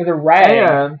that. It's a rag.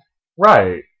 And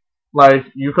right, like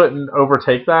you couldn't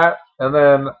overtake that, and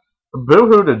then.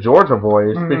 Boo-hoo to Georgia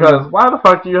Voice, because why the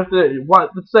fuck do you have to,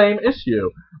 what, the same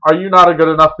issue? Are you not a good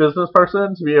enough business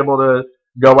person to be able to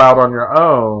go out on your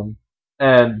own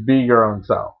and be your own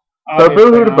self? Obviously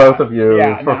so boo-hoo to both of you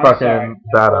for fucking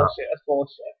that up. That's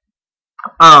bullshit.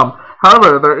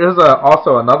 However, there is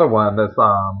also another one that's,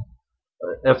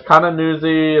 it's kind of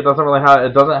newsy, it doesn't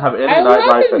have any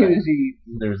nightlife in it.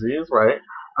 Newsies, right?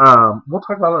 We'll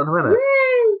talk about it in a minute.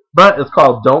 But it's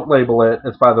called Don't Label It.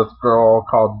 It's by this girl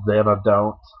called Xana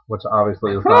Don't, which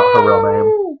obviously is not her real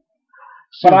name.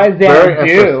 But I Xana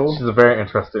do. She's a very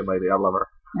interesting lady. I love her.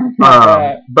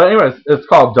 But anyways, it's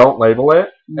called Don't Label It,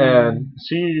 and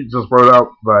she just wrote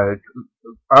out, like,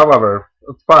 I love her.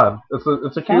 It's fun.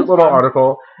 It's a cute little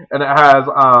article, and it has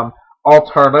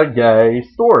alterna gay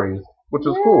stories, which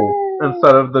is cool,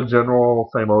 instead of the general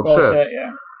same old shit.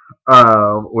 Yeah.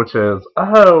 Which is,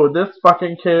 oh, this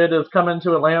fucking kid is coming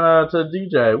to Atlanta to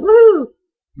DJ. Woo!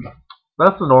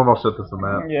 That's the normal shit that's in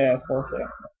that. Yeah, bullshit.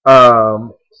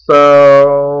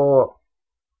 So,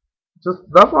 just,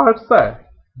 that's all I have to say.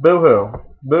 Boo-hoo.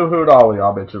 Boo-hoo to all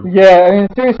y'all bitches. Yeah, I mean,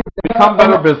 seriously. Become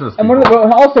better business people.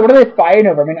 And also, what are they fighting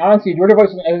over? I mean, honestly, Georgia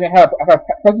Voice doesn't have a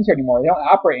presence here anymore. They don't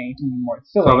operate anything anymore.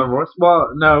 It's silly. Southern Voice?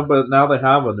 Well, no, but now they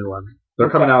have a new one. They're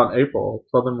coming out in April,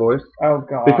 Southern Voice. Oh,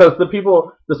 God. Because the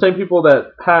same people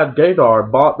that had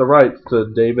Gaydar bought the rights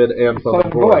to David and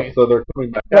Southern Voice, so they're coming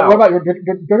back out. What about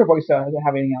Georgia Voice? Does it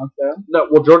have anything else, though? No,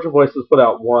 well, Georgia Voice has put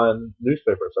out one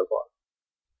newspaper so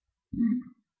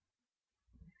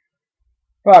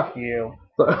far. Fuck you.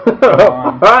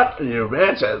 Fuck you,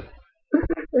 bitches.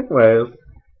 Anyways,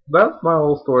 that's my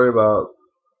whole story about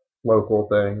local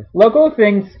things. Local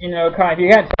things, you know, kind of, you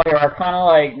can't tell, are kind of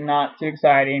like not too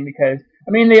exciting because,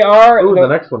 I mean, they are. Ooh, the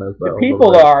next one is though.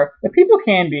 The people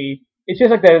can be. It's just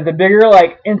like the bigger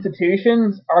like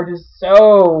institutions are just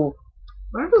so.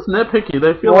 They're just nitpicky.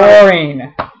 They feel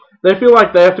boring. they feel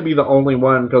like they have to be the only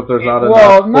one because there's not enough.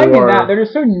 Well, not even that. They're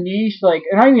just so niche. Like,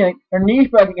 not even like, they're niche,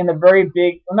 but like in the very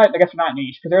big. Well, not I guess they're not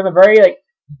niche because they're in the very like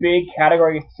big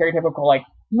category of stereotypical like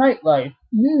nightlife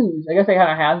news. I guess they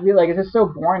kind of have to be like it's just so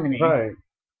boring to me. Right.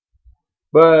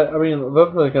 But I mean, the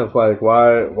thing is like,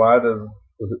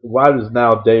 why does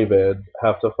now David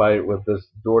have to fight with this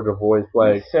Georgia voice?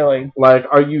 Like, it's silly. Like,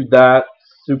 are you that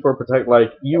super protect?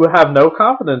 Like, you have no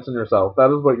confidence in yourself.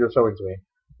 That is what you're showing to me.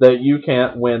 That you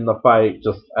can't win the fight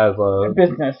just as a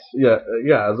business.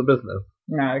 Yeah, as a business.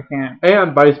 No, I can't.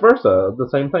 And vice versa, the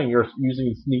same thing. You're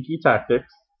using sneaky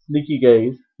tactics, sneaky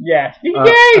gays. Yeah, sneaky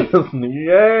gays. Sneaky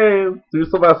gays. Sue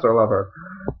Sylvester, love her.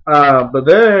 But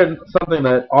then something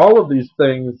that all of these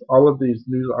news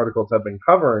articles have been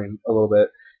covering a little bit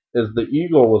is the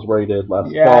Eagle was raided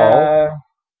last fall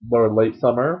or late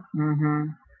summer,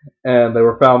 and they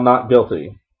were found not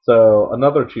guilty. So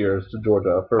another cheers to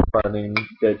Georgia for finding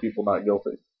gay people not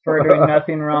guilty for doing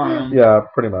nothing wrong. Yeah,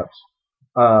 pretty much.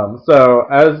 So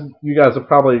as you guys have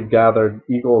probably gathered,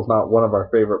 Eagle is not one of our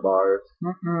favorite bars,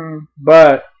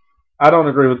 but I don't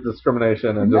agree with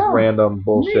discrimination and just random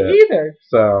bullshit. Me either.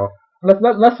 So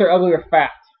unless they're ugly or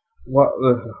fat. What?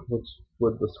 Which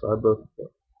would describe both.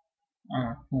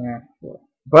 Yeah.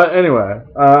 But anyway,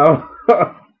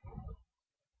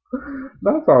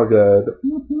 that's all good.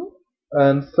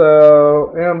 And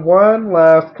so, and one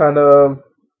last kind of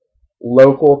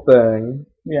local thing.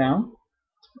 Yeah.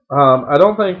 I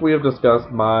don't think we have discussed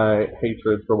my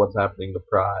hatred for what's happening to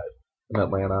Pride in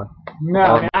Atlanta.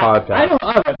 No, I don't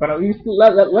love it, but at least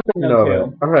let them know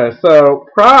too. Okay, so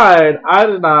Pride, I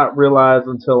did not realize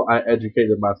until I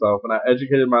educated myself, and I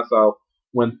educated myself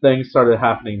when things started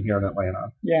happening here in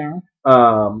Atlanta. Yeah.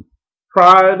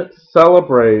 Pride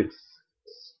celebrates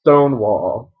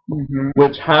Stonewall,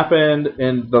 which happened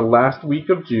in the last week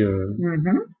of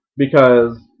June,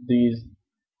 because these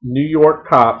New York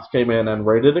cops came in and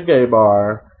raided a gay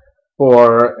bar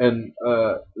for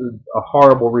a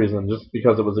horrible reason, just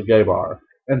because it was a gay bar.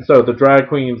 And so the drag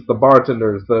queens, the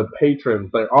bartenders, the patrons,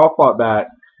 they all fought back.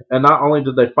 And not only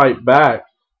did they fight back,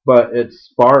 but it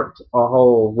sparked a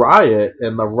whole riot,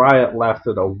 and the riot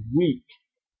lasted a week.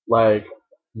 Like,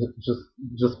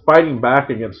 just fighting back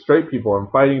against straight people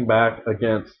and fighting back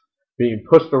against being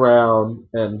pushed around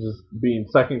and just being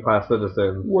second-class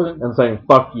citizens and saying,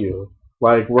 fuck you.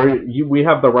 Like, we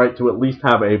have the right to at least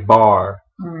have a bar.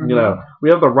 You know, we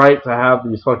have the right to have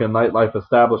these fucking nightlife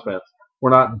establishments.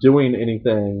 We're not doing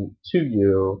anything to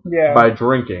you by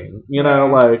drinking. You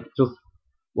know,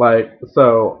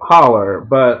 so holler.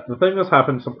 But the thing that's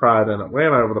happened to Pride in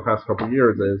Atlanta over the past couple of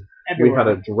years is we had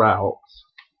a drought.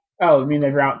 Oh, you mean the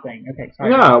drought thing? Okay,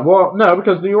 sorry. Yeah, well, no,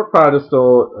 because New York Pride is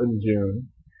still in June.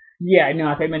 Yeah, no,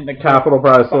 I meant the Capitol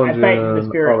Pride is still in June. I think the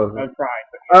spirit of Pride.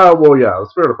 Oh, well, yeah, the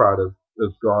spirit of Pride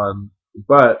is gone.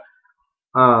 But,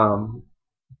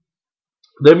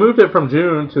 they moved it from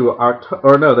June to October,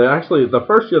 or no, the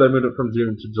first year they moved it from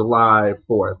June to July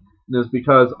 4th. And it's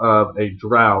because of a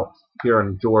drought here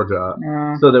in Georgia,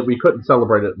 so that we couldn't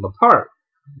celebrate it in the park.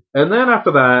 And then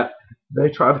after that, they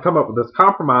tried to come up with this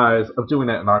compromise of doing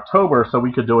it in October so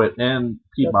we could do it in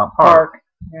Piedmont Park.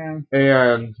 Yeah.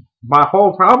 And my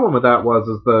whole problem with that was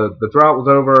the drought was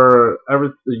over.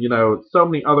 So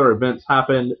many other events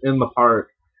happened in the park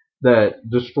that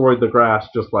destroyed the grass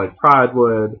just like Pride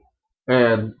would.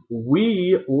 And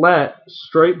we let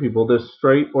straight people, this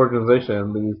straight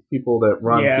organization, these people that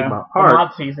run Piedmont Park,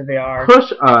 Nazis that they are,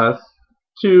 push us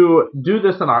to do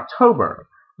this in October.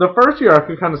 The first year I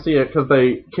could kind of see it because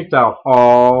they kicked out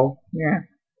all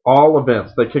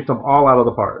events. They kicked them all out of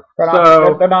the park.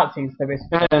 They're Nazis. They're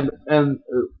basically. And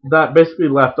that basically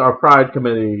left our Pride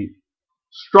committee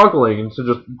struggling to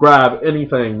just grab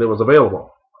anything that was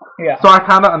available. Yeah. So I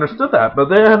kind of understood that, but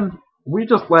then we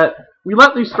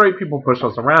let these straight people push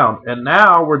us around, and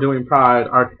now we're doing Pride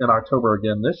in October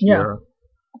again this year.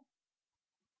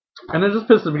 And it just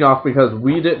pisses me off because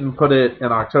we didn't put it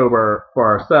in October for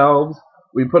ourselves.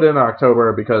 We put it in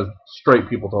October because straight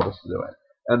people told us to do it.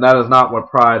 And that is not what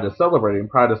Pride is celebrating.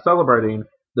 Pride is celebrating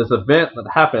this event that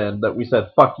happened that we said,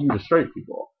 fuck you to straight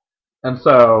people. And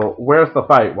so, where's the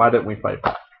fight? Why didn't we fight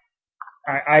back?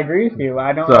 I agree with you.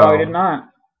 I don't know why we did not.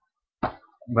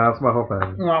 That's my whole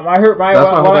thing. When I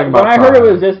heard it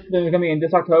was going to be in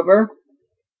this October,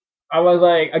 I was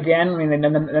like, again, I mean,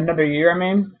 another year, I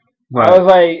mean. Right. I was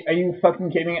like, are you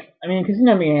fucking kidding me? I mean, because you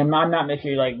know me, I'm not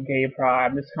necessarily like gay pride.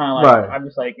 I'm just kind of like, I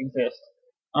just like exist.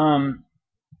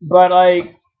 But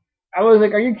like, I was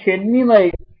like, are you kidding me?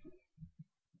 Like,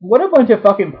 what a bunch of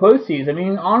fucking pussies. I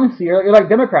mean, honestly, you're like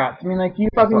Democrats. I mean, like, you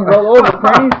fucking roll over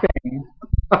for anything.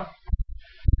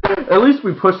 At least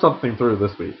we pushed something through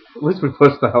this week. At least we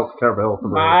pushed the healthcare bill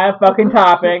through. My fucking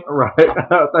topic.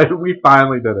 Right. We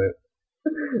finally did it.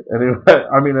 Anyway,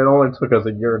 I mean, it only took us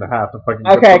a year and a half to fucking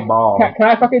get some balls. Can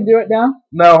I fucking do it now?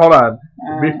 No, hold on.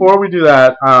 Before we do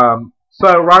that,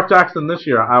 so Rock Jackson this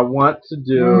year, I want to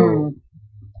do...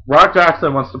 Rock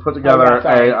Jackson wants to put together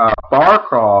a bar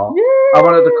crawl. Yay! I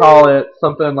wanted to call it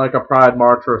something like a Pride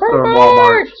March or a Stonewall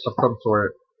March of some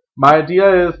sort. My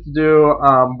idea is to do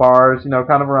bars,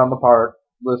 kind of around the park,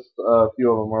 list a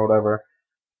few of them or whatever.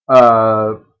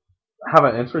 Have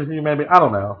an interview maybe? I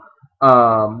don't know.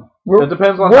 It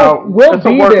depends on how... It's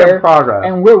a work in progress.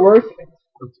 And we're working.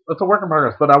 It's a work in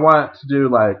progress, but I want to do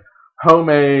like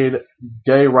homemade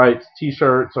gay rights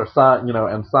T-shirts or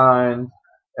and signs.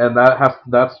 And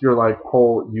that's your like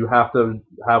whole. You have to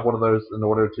have one of those in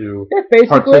order to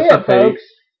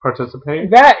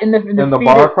participate. That in the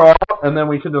bar crawl, and then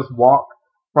we can just walk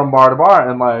from bar to bar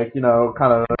and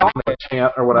kind of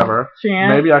chant or whatever.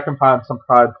 Maybe I can find some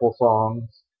prideful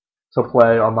songs to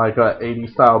play on like a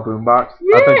 80s style boombox.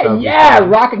 Yeah,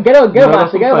 rock and get a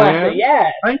yeah.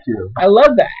 Thank you. I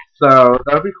love that. So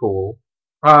that'd be cool.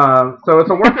 So it's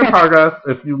a work in progress.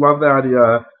 If you love the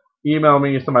idea. Email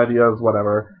me some ideas,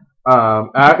 whatever.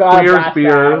 At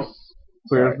queersbeers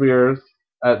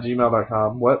at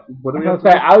gmail.com. What do we have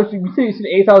to say? You said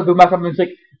 8 hours boom back up, and it's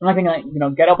like, I'm not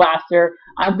thinking Ghetto Blaster.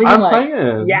 I'm thinking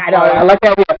yeah, no, I like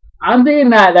that idea. I'm thinking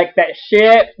that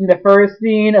shit in the first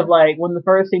scene of when the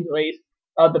first scene released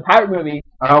of the pirate movie.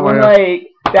 Oh my god. I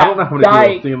don't know how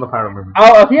many people seen the pirate movie.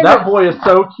 Oh, that boy is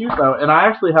so cute though, and I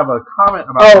actually have a comment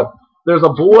about him. There's a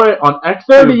boy on X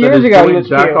 30 years ago doing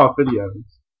jack-off videos.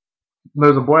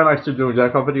 There's a boy on X doing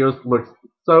jack-off videos. Looks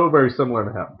so very similar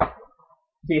to him.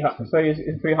 So he's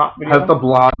pretty hot. Has the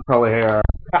blonde curly hair.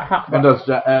 And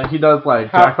he does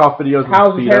jack-off videos.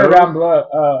 How's his hair down below?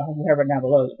 How's his hair down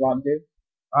below? Is it blonde too?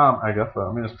 I guess so.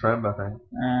 I mean, it's trimmed. I think.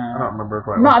 I don't remember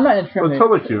quite. No, I'm not in trimmed. It's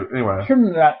totally cute. Anyway.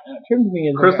 Trimmed to me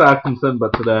is Chris Atkinson,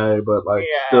 but today,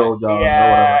 still young.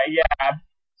 Yeah.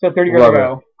 So 30 years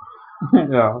ago.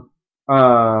 Yeah.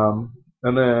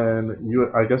 And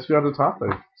then I guess you have a topic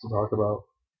to talk about.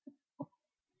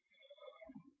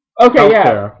 Okay,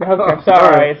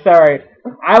 healthcare. Sorry.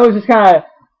 I was just kind of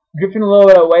drifting a little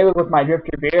bit away with my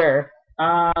drifter beer.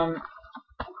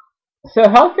 So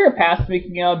healthcare past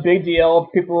week, big deal.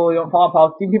 People who don't follow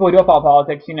politics, people who don't follow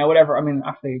politics, whatever.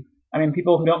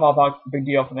 People who don't follow politics, it's a big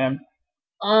deal for them.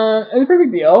 It was a pretty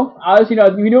big deal.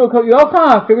 We all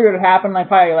kind of figured it would happen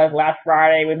probably last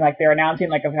Friday when they're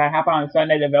announcing if it happened on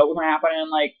Sunday, the vote was gonna happen,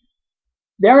 and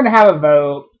they're gonna have a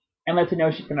vote and let you know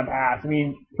she's gonna pass. I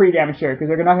mean, pretty damn sure because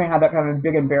they're not gonna have that kind of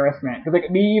big embarrassment. Because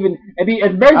it'd be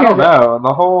embarrassing. I don't know.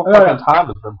 The whole fucking time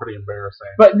has been pretty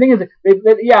embarrassing. But the thing is,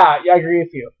 I agree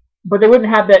with you. But they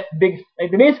wouldn't have that big.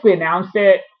 They basically announced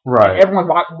it. Right.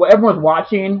 Everyone's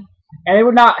watching. And they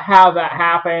would not have that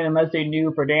happen unless they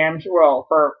knew for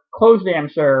close damn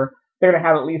sure, they're going to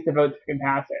have at least the votes that can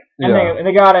pass it. And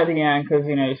they got it at the end because,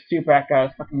 Stupak got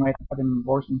his fucking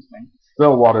abortion thing.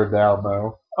 Still watered down,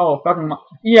 though. Oh, fucking...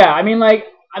 Yeah, I'm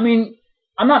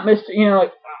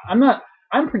not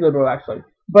I'm pretty liberal, actually.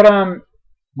 But,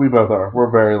 we both are.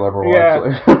 We're very liberal,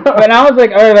 actually. But I was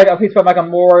I'll please put Michael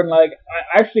Moore, and I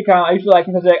usually like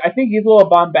him because I think he's a little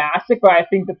bombastic, but I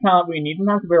think that's kind of what we need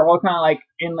sometimes. We're all kind of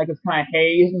in this kind of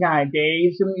haze and kind of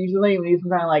daze usually. We need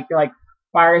some kind of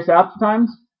fire us up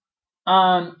sometimes. Who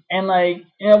are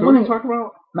you talking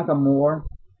about? Michael Moore.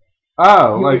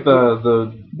 Oh,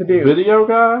 the video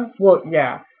guy? Well,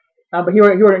 yeah. But he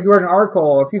wrote an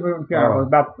article,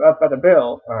 about the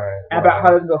bill, about how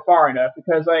it doesn't go far enough.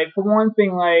 Because, for one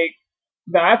thing,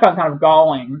 that I found kind of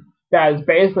galling, that is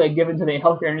basically given to the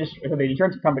healthcare industry, to the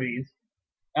insurance companies.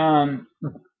 I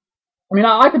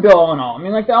like the bill all in all.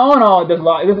 The all in all, it does a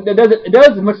lot. It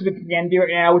does as much as it can do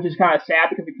right now, which is kind of sad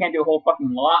because we can't do a whole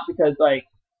fucking lot because,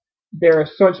 there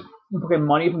is so much fucking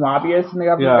money from lobbyists in the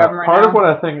government right now. Part of what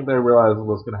I think they realized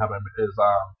was going to happen is,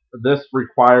 this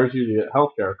requires you to get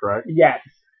healthcare, correct? Yes.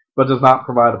 But does not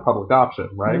provide a public option,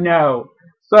 right? No.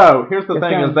 So, here's the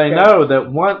thing, is they know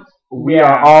that once we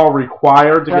are all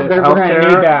required to get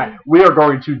healthcare, we are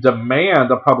going to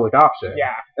demand a public option.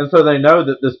 Yeah. And so they know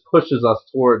that this pushes us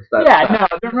towards that. Yeah, no,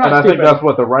 they're not and I think that's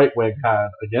what the right wing had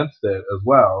against it as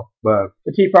well. But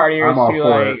the Tea Partiers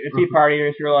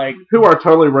who are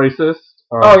totally racist.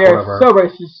 Whatever. So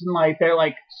racist, and they're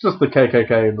it's just the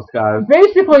KKK in disguise.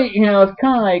 Basically, it's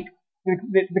kind of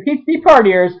the Tea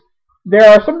Partiers. There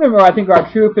are some of them who I think are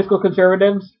true fiscal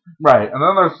conservatives. Right, and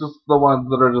then there's just the ones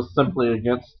that are just simply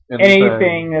against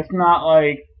anything that's not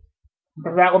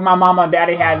that what my mama and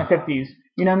daddy had in the 50s.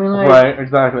 You know what I mean? Like, right,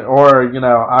 exactly. Or,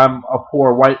 I'm a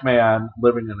poor white man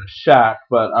living in a shack,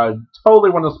 but I totally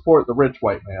want to support the rich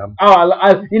white man.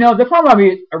 that's why I want to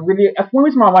be that's one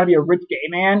reason why I want to be a rich gay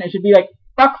man. It should be like,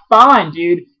 fuck fine,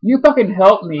 dude. You fucking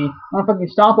help me. I want to fucking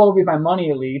stomp all over you with my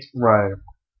money at least. Right.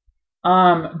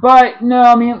 But no,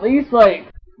 I mean, at least, like,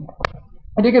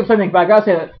 I did get something, but I gotta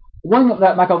say that one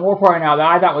that Michael Moore pointed out that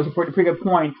I thought was a pretty good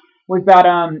point was that,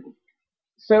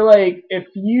 so, like, if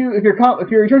your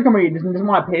insurance company doesn't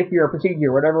want to pay for your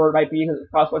procedure, whatever it might be, because it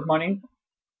costs less money,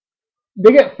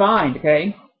 they get fined,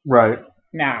 okay? Right.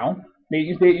 Now, they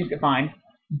just get fined.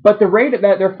 But the rate that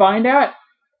they're fined at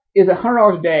is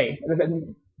 $100 a day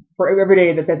for every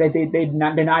day that they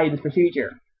deny you this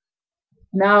procedure.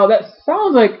 Now, that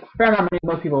sounds like a fair amount of money to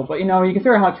most people, but, you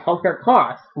consider how much healthcare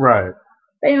costs. Right.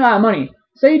 They need a lot of money.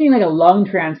 Say you need, like, a lung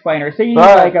transplant, or say you need,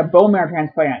 like, a bone marrow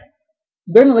transplant.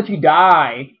 They're going to let you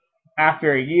die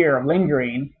after a year of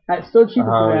lingering. That's still cheaper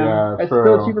for them. Yeah, that's true.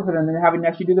 still cheaper for them than having to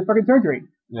actually do the fucking surgery.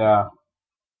 Yeah.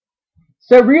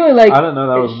 So really, like, I didn't know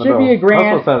that was it should be a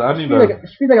grand. That's what I said. It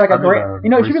should be like a grand.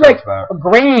 It should be like a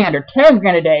grand or 10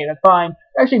 grand a day. That's fine.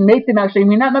 Actually, make them actually. I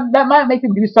mean, that might make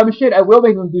them do some shit. I will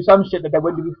make them do some shit that they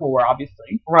wouldn't do before,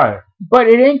 obviously. Right. But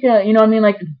it ain't gonna. You know what I mean?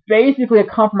 Like, basically a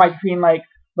compromise between like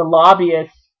the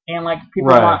lobbyists and like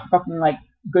people who want fucking like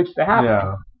good shit to happen.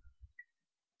 Yeah.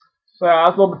 So I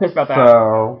was a little bit pissed about that.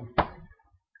 So.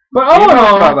 But all in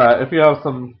all, about that. If you have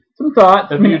some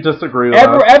thoughts. If you disagree with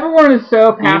us, everyone is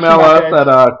so passionate. Email us at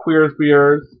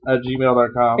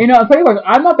queersbeers@gmail.com. I'll tell you what,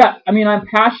 I'm not that. I mean, I'm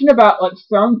passionate about like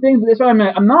some things, but this one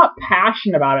I'm not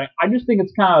passionate about it. I just think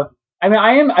it's kind of. I mean,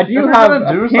 I do have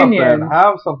opinions.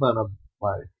 Have something of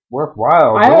like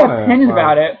worthwhile. I have opinions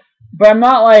about it, but I'm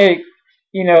not like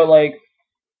like.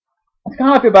 It's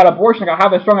kind of like about abortion. Like, I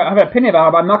have an opinion about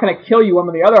it, but I'm not going to kill you one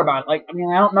or the other about it. Like, I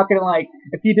mean, I'm not going to like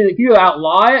if you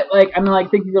outlaw it. Like, I'm like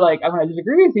think you're like I'm going to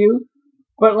disagree with you,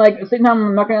 but like at the same time,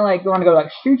 I'm not going to like want to go like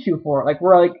shoot you for it. Like,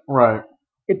 we're like right.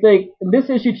 It's like this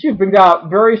issue too brings out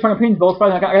very strong opinions both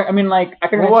sides. Like, I mean, like I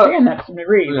can understand that to some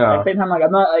degree. Yeah. At the same time, like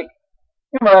I'm not like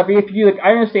if you like,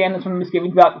 I understand there's some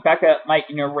misgivings about the fact that it might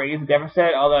raise the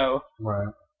deficit. Although, right.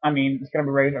 I mean, it's going to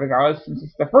be raised regardless. Since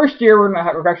it's the first year, we're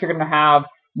actually going to have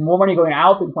more money going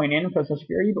out than going in for Social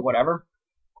Security, but whatever.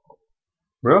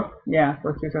 Really? Yeah,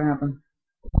 first year's gonna happen.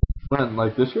 When?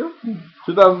 Like this year?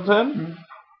 2010? Mm-hmm.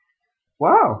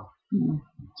 Wow. Mm-hmm.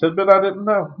 Tidbit I didn't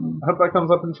know. I hope that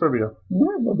comes up in trivia.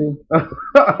 Yeah, it will be.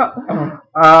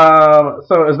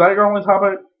 So is that your only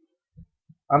topic?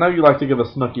 I know you like to give a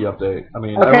Snooki update. I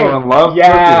mean, okay. Everyone loves Snooki.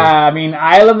 Yeah, I mean,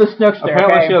 I love the Snookster.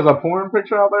 Apparently she has a porn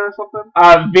picture out there or something?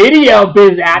 Video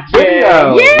biz action.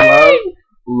 Yay!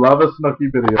 Love a Snooki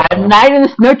video. A night of the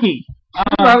Snooki.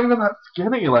 She's not even that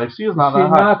skinny. Like, she is not that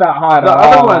hot. She's not that hot the at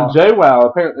other all. one, JWoww,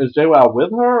 apparently, is JWoww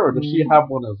with her, or does she have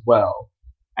one as well?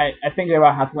 I think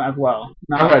JWoww has one as well.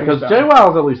 Okay, because JWoww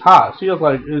is at least hot. She has,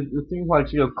 like, it seems like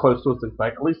she has close to a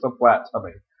six-pack, at least a flat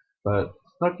tummy. But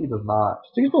Snooki does not.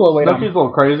 She's a little weight Snooki's a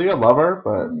little crazy. I love her,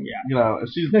 but,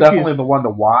 she's definitely the one to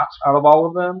watch out of all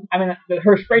of them. I mean,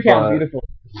 her spray tan is beautiful.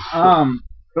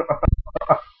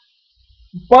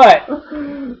 But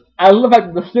I love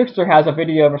that the Snookster has a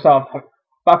video of herself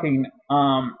fucking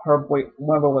her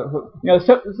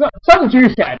something you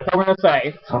said. I'm gonna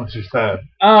say something you said.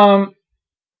 And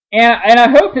I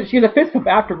hope that she has a fist pump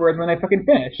afterwards when they fucking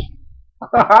finish.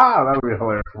 That would be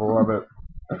hilarious. We'll love it.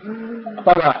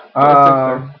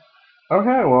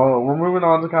 Okay, well, we're moving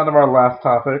on to kind of our last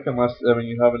topic. Unless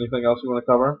you have anything else you want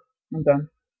to cover. I'm done.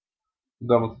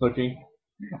 Done with Snooki.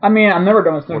 I mean, I'm never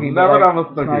done with Snooki. Never done with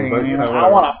Snooki, but I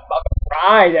want to fucking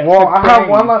ride that. Well, I have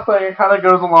one last thing. It kind of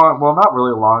goes along. Well, not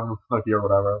really along with Snooki or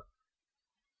whatever.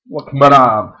 But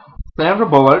Sandra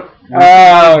Bullock won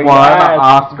an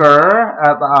Oscar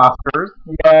at the Oscars.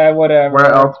 Yeah, whatever.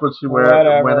 Where else would she win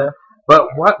it?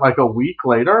 But what, like a week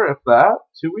later, if that?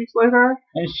 2 weeks later?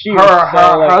 And her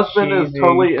husband is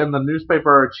totally in the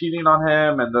newspaper cheating on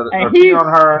him or cheating on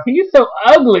her. He's so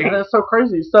ugly. And it's so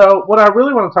crazy. So what I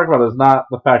really want to talk about is not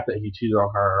the fact that he cheated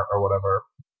on her or whatever.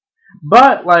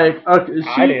 But, like,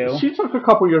 she took a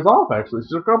couple years off, actually.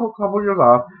 She took a couple years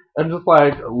off and just,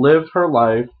 like, lived her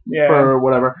life for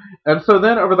whatever. And so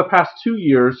then over the past 2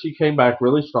 years, she came back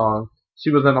really strong.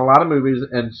 She was in a lot of movies,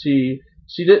 and she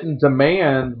didn't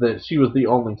demand that she was the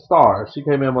only star. She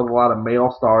came in with a lot of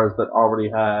male stars that already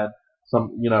had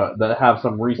some, that have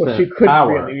some recent power. Well, she could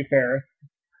really be fair.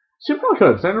 She probably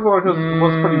could. Sandra Bullock was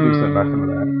pretty decent back in the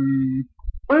day.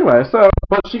 Anyway,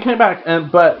 but she came back,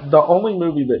 but the only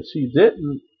movie that she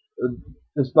didn't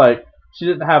is like she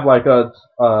didn't have like a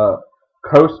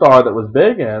co-star that was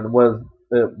big in was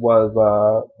the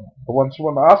one she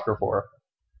won the Oscar for.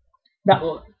 That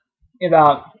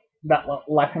about that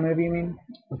Lifetime movie, you mean?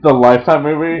 The Lifetime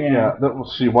movie, Yeah.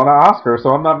 she won an Oscar, so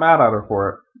I'm not mad at her for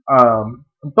it.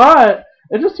 But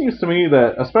it just seems to me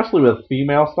that, especially with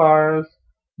female stars,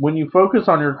 when you focus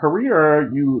on your career,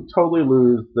 you totally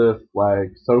lose this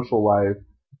like social life.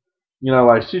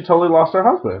 Like she totally lost her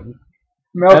husband,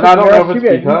 and I don't know if it's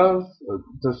because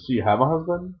does she have a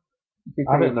husband?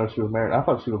 I didn't know she was married. I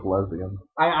thought she was lesbian.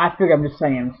 I figure I'm just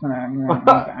saying.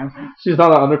 She's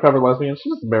not an undercover lesbian.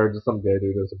 She's just married to some gay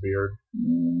dude with a beard.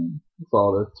 That's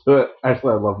all it is. But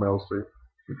actually, I love Meryl Streep.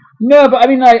 No, but I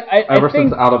mean, ever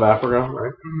since Out of Africa,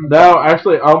 right? No,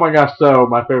 actually, oh my gosh. So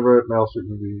my favorite Meryl Streep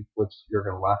movie, which you're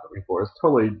gonna laugh at me for, is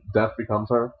totally Death Becomes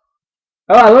Her.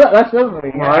 Oh, I love that. That's the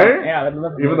movie. Right? Yeah, that's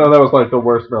the Even though that was like the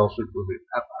worst Meryl Streep movie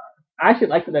ever. I actually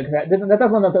liked it though, because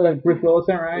that's one of the like Bruce Willis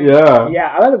in, right? Yeah.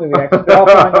 Yeah, I love the movie actually.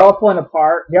 They're all pulling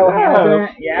apart. Daryl Hannah's in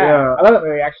it. Yeah. I love that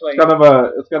movie actually. It's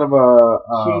kind of a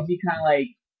cheesy, kind of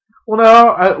like.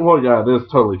 Well, yeah, it is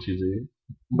totally cheesy,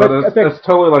 but it's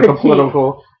totally like a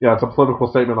political. Yeah, it's a political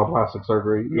statement on plastic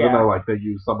surgery, even though like they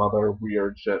use some other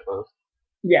weird shit.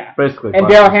 Yeah. Basically. And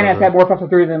Daryl Hannah's had more plastic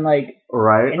surgery than like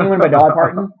right anyone but Dolly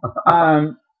Parton.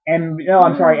 And no,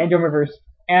 I'm sorry, and Joan Rivers.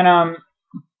 And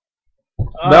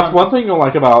that's one thing you'll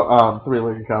like about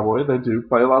Three-Legged Cowboy. They do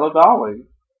play a lot of Dolly.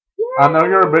 I know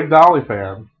you're a big Dolly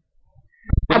fan.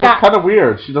 It's kind of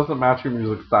weird. She doesn't match your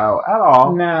music style at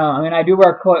all. No, I mean I do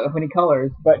wear many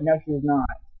colors, but no, she's not.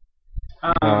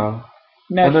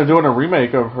 No, and they're doing a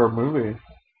remake of her movie.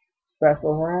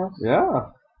 Festival Horror.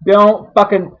 Yeah. You don't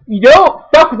fuck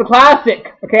with the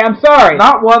classic. Okay, I'm sorry.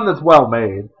 Not one that's well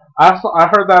made. I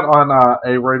heard that on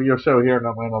a radio show here in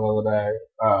Atlanta the other day.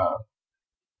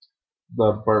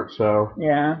 The Burt Show.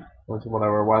 Yeah.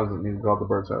 Whatever. Why does it need to be called the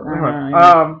Burt Show? Anyway,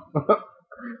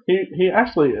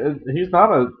 he's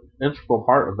not an integral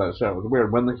part of that show. It's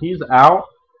weird. When he's out,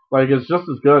 like it's just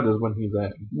as good as when he's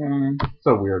in. Yeah.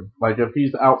 So weird. Like if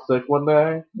he's out sick one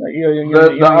day,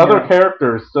 the other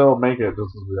characters still make it just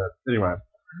as good. Anyway,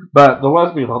 but the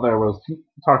lesbian on there was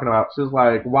talking about. She was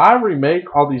like, "Why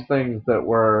remake all these things that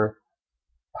were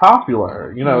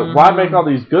popular? Why make all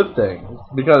these good things?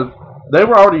 Because they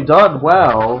were already done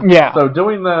well. Yeah. So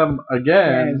doing them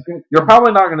again, you're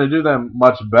probably not going to do them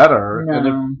much better. No. And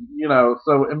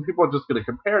if people are just going to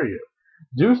compare you.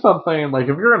 Do something like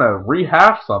if you're going to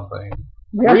rehash something.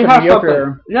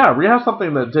 Rehash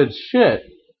something that did shit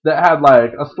that had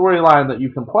like a storyline that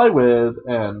you can play with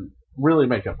and really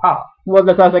make it pop. Well,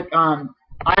 that's like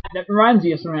that reminds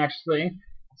me of something actually.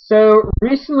 So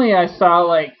recently I saw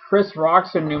like Chris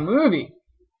Rock's new movie.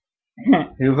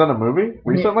 He was in a movie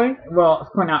recently? Well,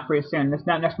 it's coming out pretty soon. It's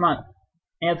not next month.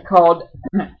 And it's called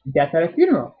Death at a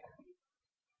Funeral.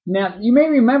 Now, you may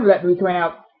remember that movie coming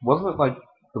out... Wasn't it like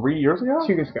 3 years ago?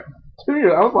 2 years ago. 2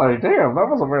 years? I was like, damn, that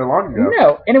wasn't very long ago.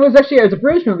 No, and it was a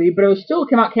British movie, but it was still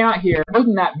came out here. It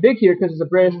wasn't that big here because it's a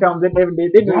British film. They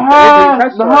no!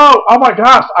 Oh my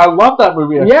gosh, I love that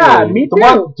movie actually. Yeah, me too. The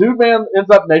one dude man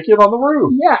ends up naked on the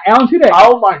roof. Yeah, Alan Tudyk.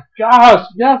 Oh my gosh,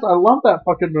 yes, I love that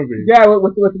fucking movie. Yeah,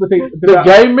 with the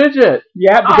gay midget.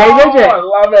 Yeah, the gay midget. I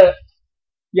love it.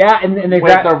 Yeah, and they're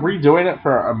redoing it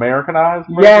for Americanized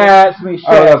version? Yeah, it's gonna be shit.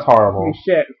 Oh, that's horrible. It's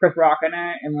gonna be shit. Chris Rock in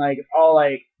it, and like it's all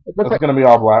like it's gonna be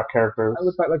all black characters. It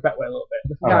looks like that way a little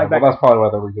bit. Well, that's probably why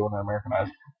they're redoing it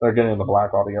Americanized. They're getting the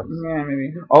black audience. Yeah,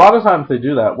 maybe. A lot of times they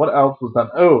do that. What else was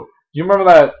done? Oh, do you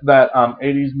remember that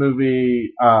 80s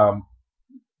movie Money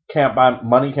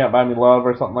Can't Buy Me Love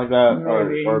or something like that?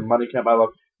 Maybe. Or Money Can't Buy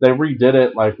Love. They redid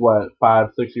it like 5-6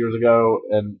 years ago,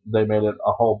 and they made it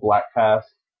a whole black cast.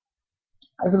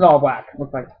 This is all black.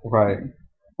 Looks like right,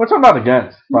 which I'm not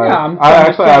against. Like, yeah,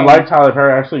 I like Tyler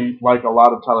Perry. I actually like a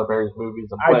lot of Tyler Perry's movies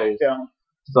and plays. I don't.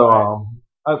 So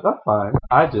that's fine.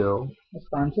 I do. That's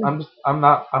fine too. I'm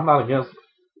not against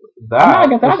that. I'm not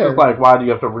against it's either. just like, why do you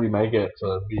have to remake it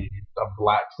to be a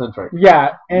black centric? Yeah,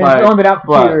 and it's only been out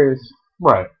for 2 years.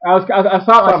 Right. I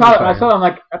saw it. I'm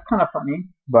like, that's kind of funny.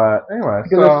 But anyway,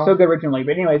 because it was so good originally.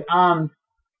 But anyways,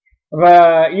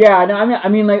 but yeah, no, I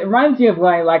mean, like, it reminds me of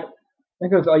like. I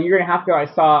think it was a year and a half ago I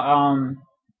saw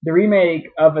the remake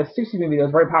of a 60s movie that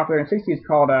was very popular in the 60s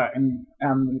called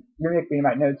remake you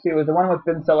might know too. It was the one with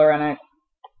Ben Stiller in it.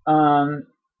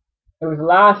 It was the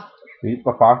last Beat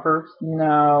the Fockers?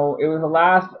 No, it was the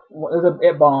last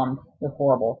it bombed. It was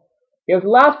horrible. It was the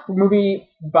last movie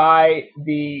by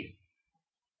the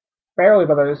Farrelly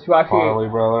brothers who actually Farrelly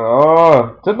brother.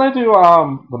 Oh, didn't they do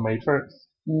The Matrix?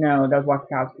 No, that was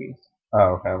Wachowski's.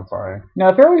 Oh, okay, I'm sorry. No,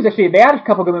 the Fairways actually, they had a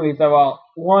couple good movies. So, well,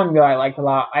 one that I liked a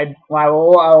lot. I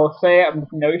will say, with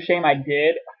no shame, I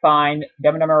did find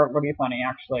Dumb and Dumber really funny,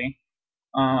 actually.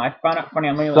 I found it funny.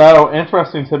 So,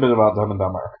 interesting tidbit about Dumb and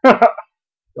Dumber.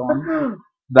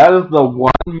 That is the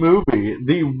one movie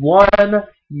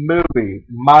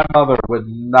my mother would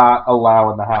not allow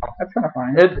in the house. That's kind of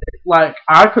funny. Like,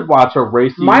 I could watch a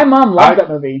racy... My mom loved that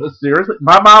movie. Seriously?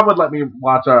 My mom would let me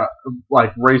watch a,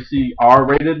 like, racy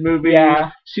R-rated movie.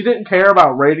 Yeah. She didn't care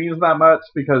about ratings that much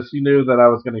because she knew that I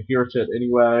was going to hear shit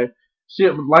anyway.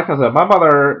 Like I said, my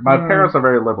parents are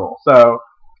very liberal, so...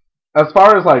 As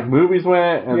far as like movies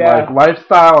went and like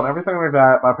lifestyle and everything like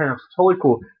that, my parents were totally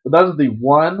cool. But that is the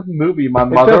one movie my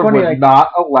mother would not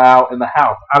allow in the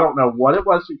house. I don't know what it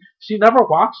was. She never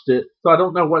watched it, so I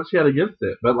don't know what she had against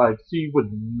it. But like she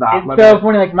would not. It's so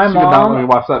funny. Like my mom would not let me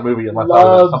watch that movie unless I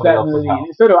was at somebody else's house.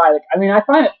 So do I. Like, I mean, I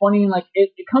find it funny. And like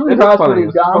it comes across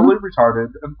really dumb. It's totally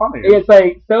retarded and funny. It's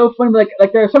like so funny. Like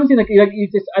there's something like you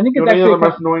just. I think it's actually the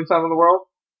most annoying sound in the world.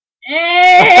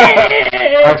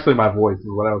 Actually, my voice is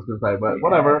what I was going to say, but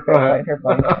whatever. Go ahead. You're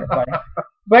funny.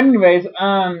 But anyways,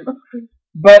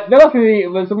 but the other movie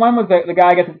was the one with the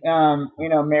guy gets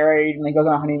married and he goes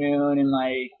on a honeymoon and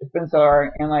like it's been so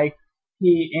hard and like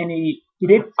he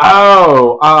did.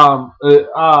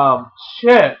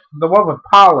 Shit, the one with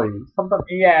Polly. Something.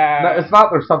 Yeah. No, it's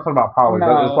not. There's something about Polly, no.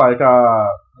 but it's like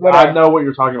I know what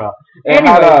you're talking about. It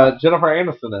had Jennifer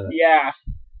Aniston in it. Yeah.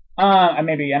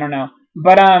 Maybe I don't know.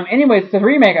 But anyways, it's a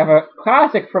remake of a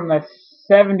classic from the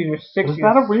 70s or 60s. Is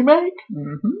that a remake?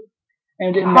 Mm-hmm.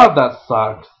 And that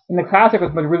sucks. And the classic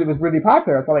was really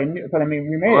popular. That's why they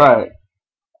remade it. Right.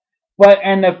 But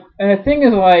and the thing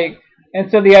is like, and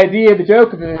so the idea, the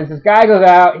joke is this guy goes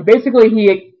out. Basically,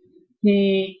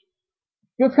 he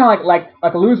feels kind of like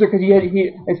a loser because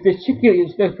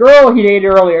it's this girl he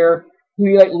dated earlier who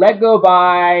he like let go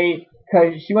by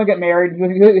because she wouldn't get married. He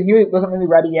wasn't really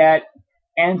ready yet.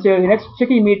 And so the next chick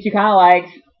he meets, he kind of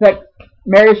likes, like,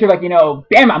 marries her, like,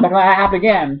 damn, I'm not going to let that happen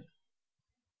again.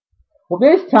 Well,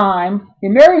 this time, he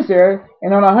marries her,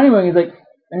 and on a honeymoon, he's like,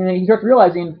 and then he starts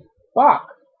realizing, fuck,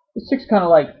 this chick's kind of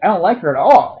like, I don't like her at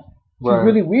all. She's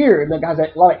really weird, like, has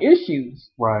a lot of issues.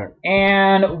 Right.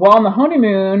 And while on the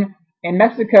honeymoon in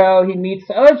Mexico, he meets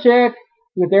the other chick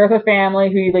who's there with her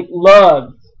family, who he, like,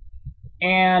 loves.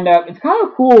 And it's kind of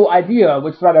a cool idea,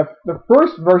 which is why the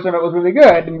first version of it was really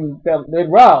good and did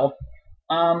well.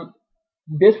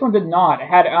 This one did not. It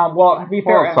had to be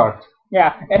fair, it sucked.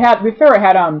 Yeah, it had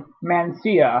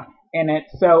Mancia in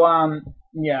it. So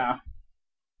yeah.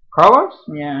 Carlos?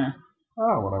 Yeah.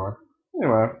 Oh, whatever.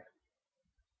 Anyway,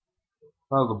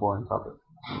 that was a boring topic.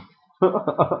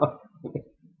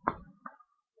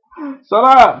 Shut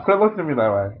up! Quit looking at me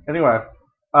that way. Anyway,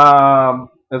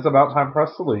 it's about time for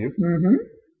us to leave. Mm-hmm.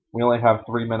 We only have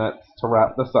 3 minutes to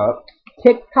wrap this up.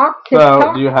 Tick-tock.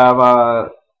 So, do you have a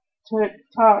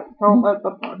tick-tock, don't let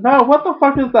the... No, what the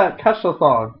fuck is that Kesha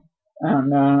song? I don't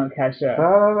know, Kesha.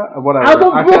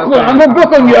 Whatever. I'm from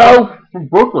Brooklyn, yo! From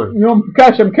Brooklyn? I'm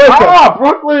Kesha. Ah,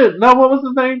 Brooklyn! No, what was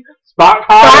his name? Spot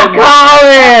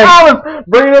Collins!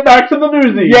 Bringing it back to the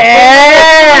newsies!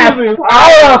 Yeah!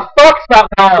 Oh, fuck Spot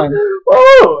Collins!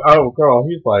 Oh, girl,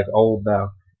 he's like old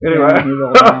now. Anyway.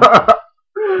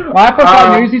 When I first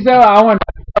saw Newsies, though, I went,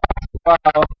 wow.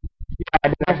 Yeah, I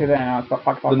did actually then. I was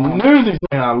fuck. The Newsies,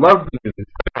 man. I love the Newsies.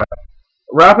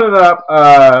 Wrapping it up,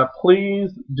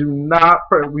 please do not,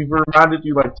 we've reminded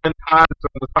you like 10 times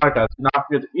during this podcast, do not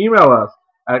forget to email us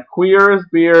at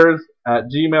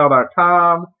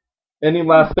queersbeers@gmail.com. Any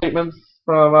last statements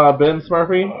from Ben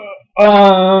Smurfy?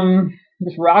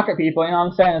 Just rock it, people, you know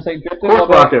what I'm saying? It's like drift a little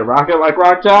bit. Rock it like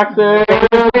Rock Jackson.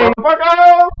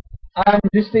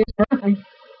 Just stay Smurfy.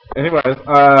 Anyways,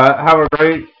 have a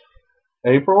great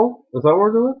April. Is that what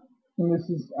we're doing? And this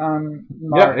is March.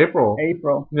 Yeah, April.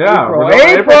 Yeah,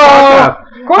 April. Have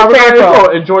a great April.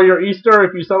 Enjoy your Easter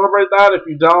if you celebrate that. If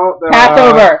you don't, then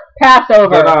Passover.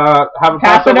 Then, have a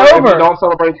Passover. If you don't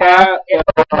celebrate that,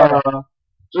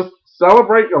 just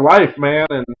celebrate your life, man,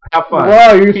 and have fun.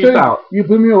 Whoa, Peace out. You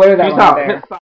blew me away with that. Peace out.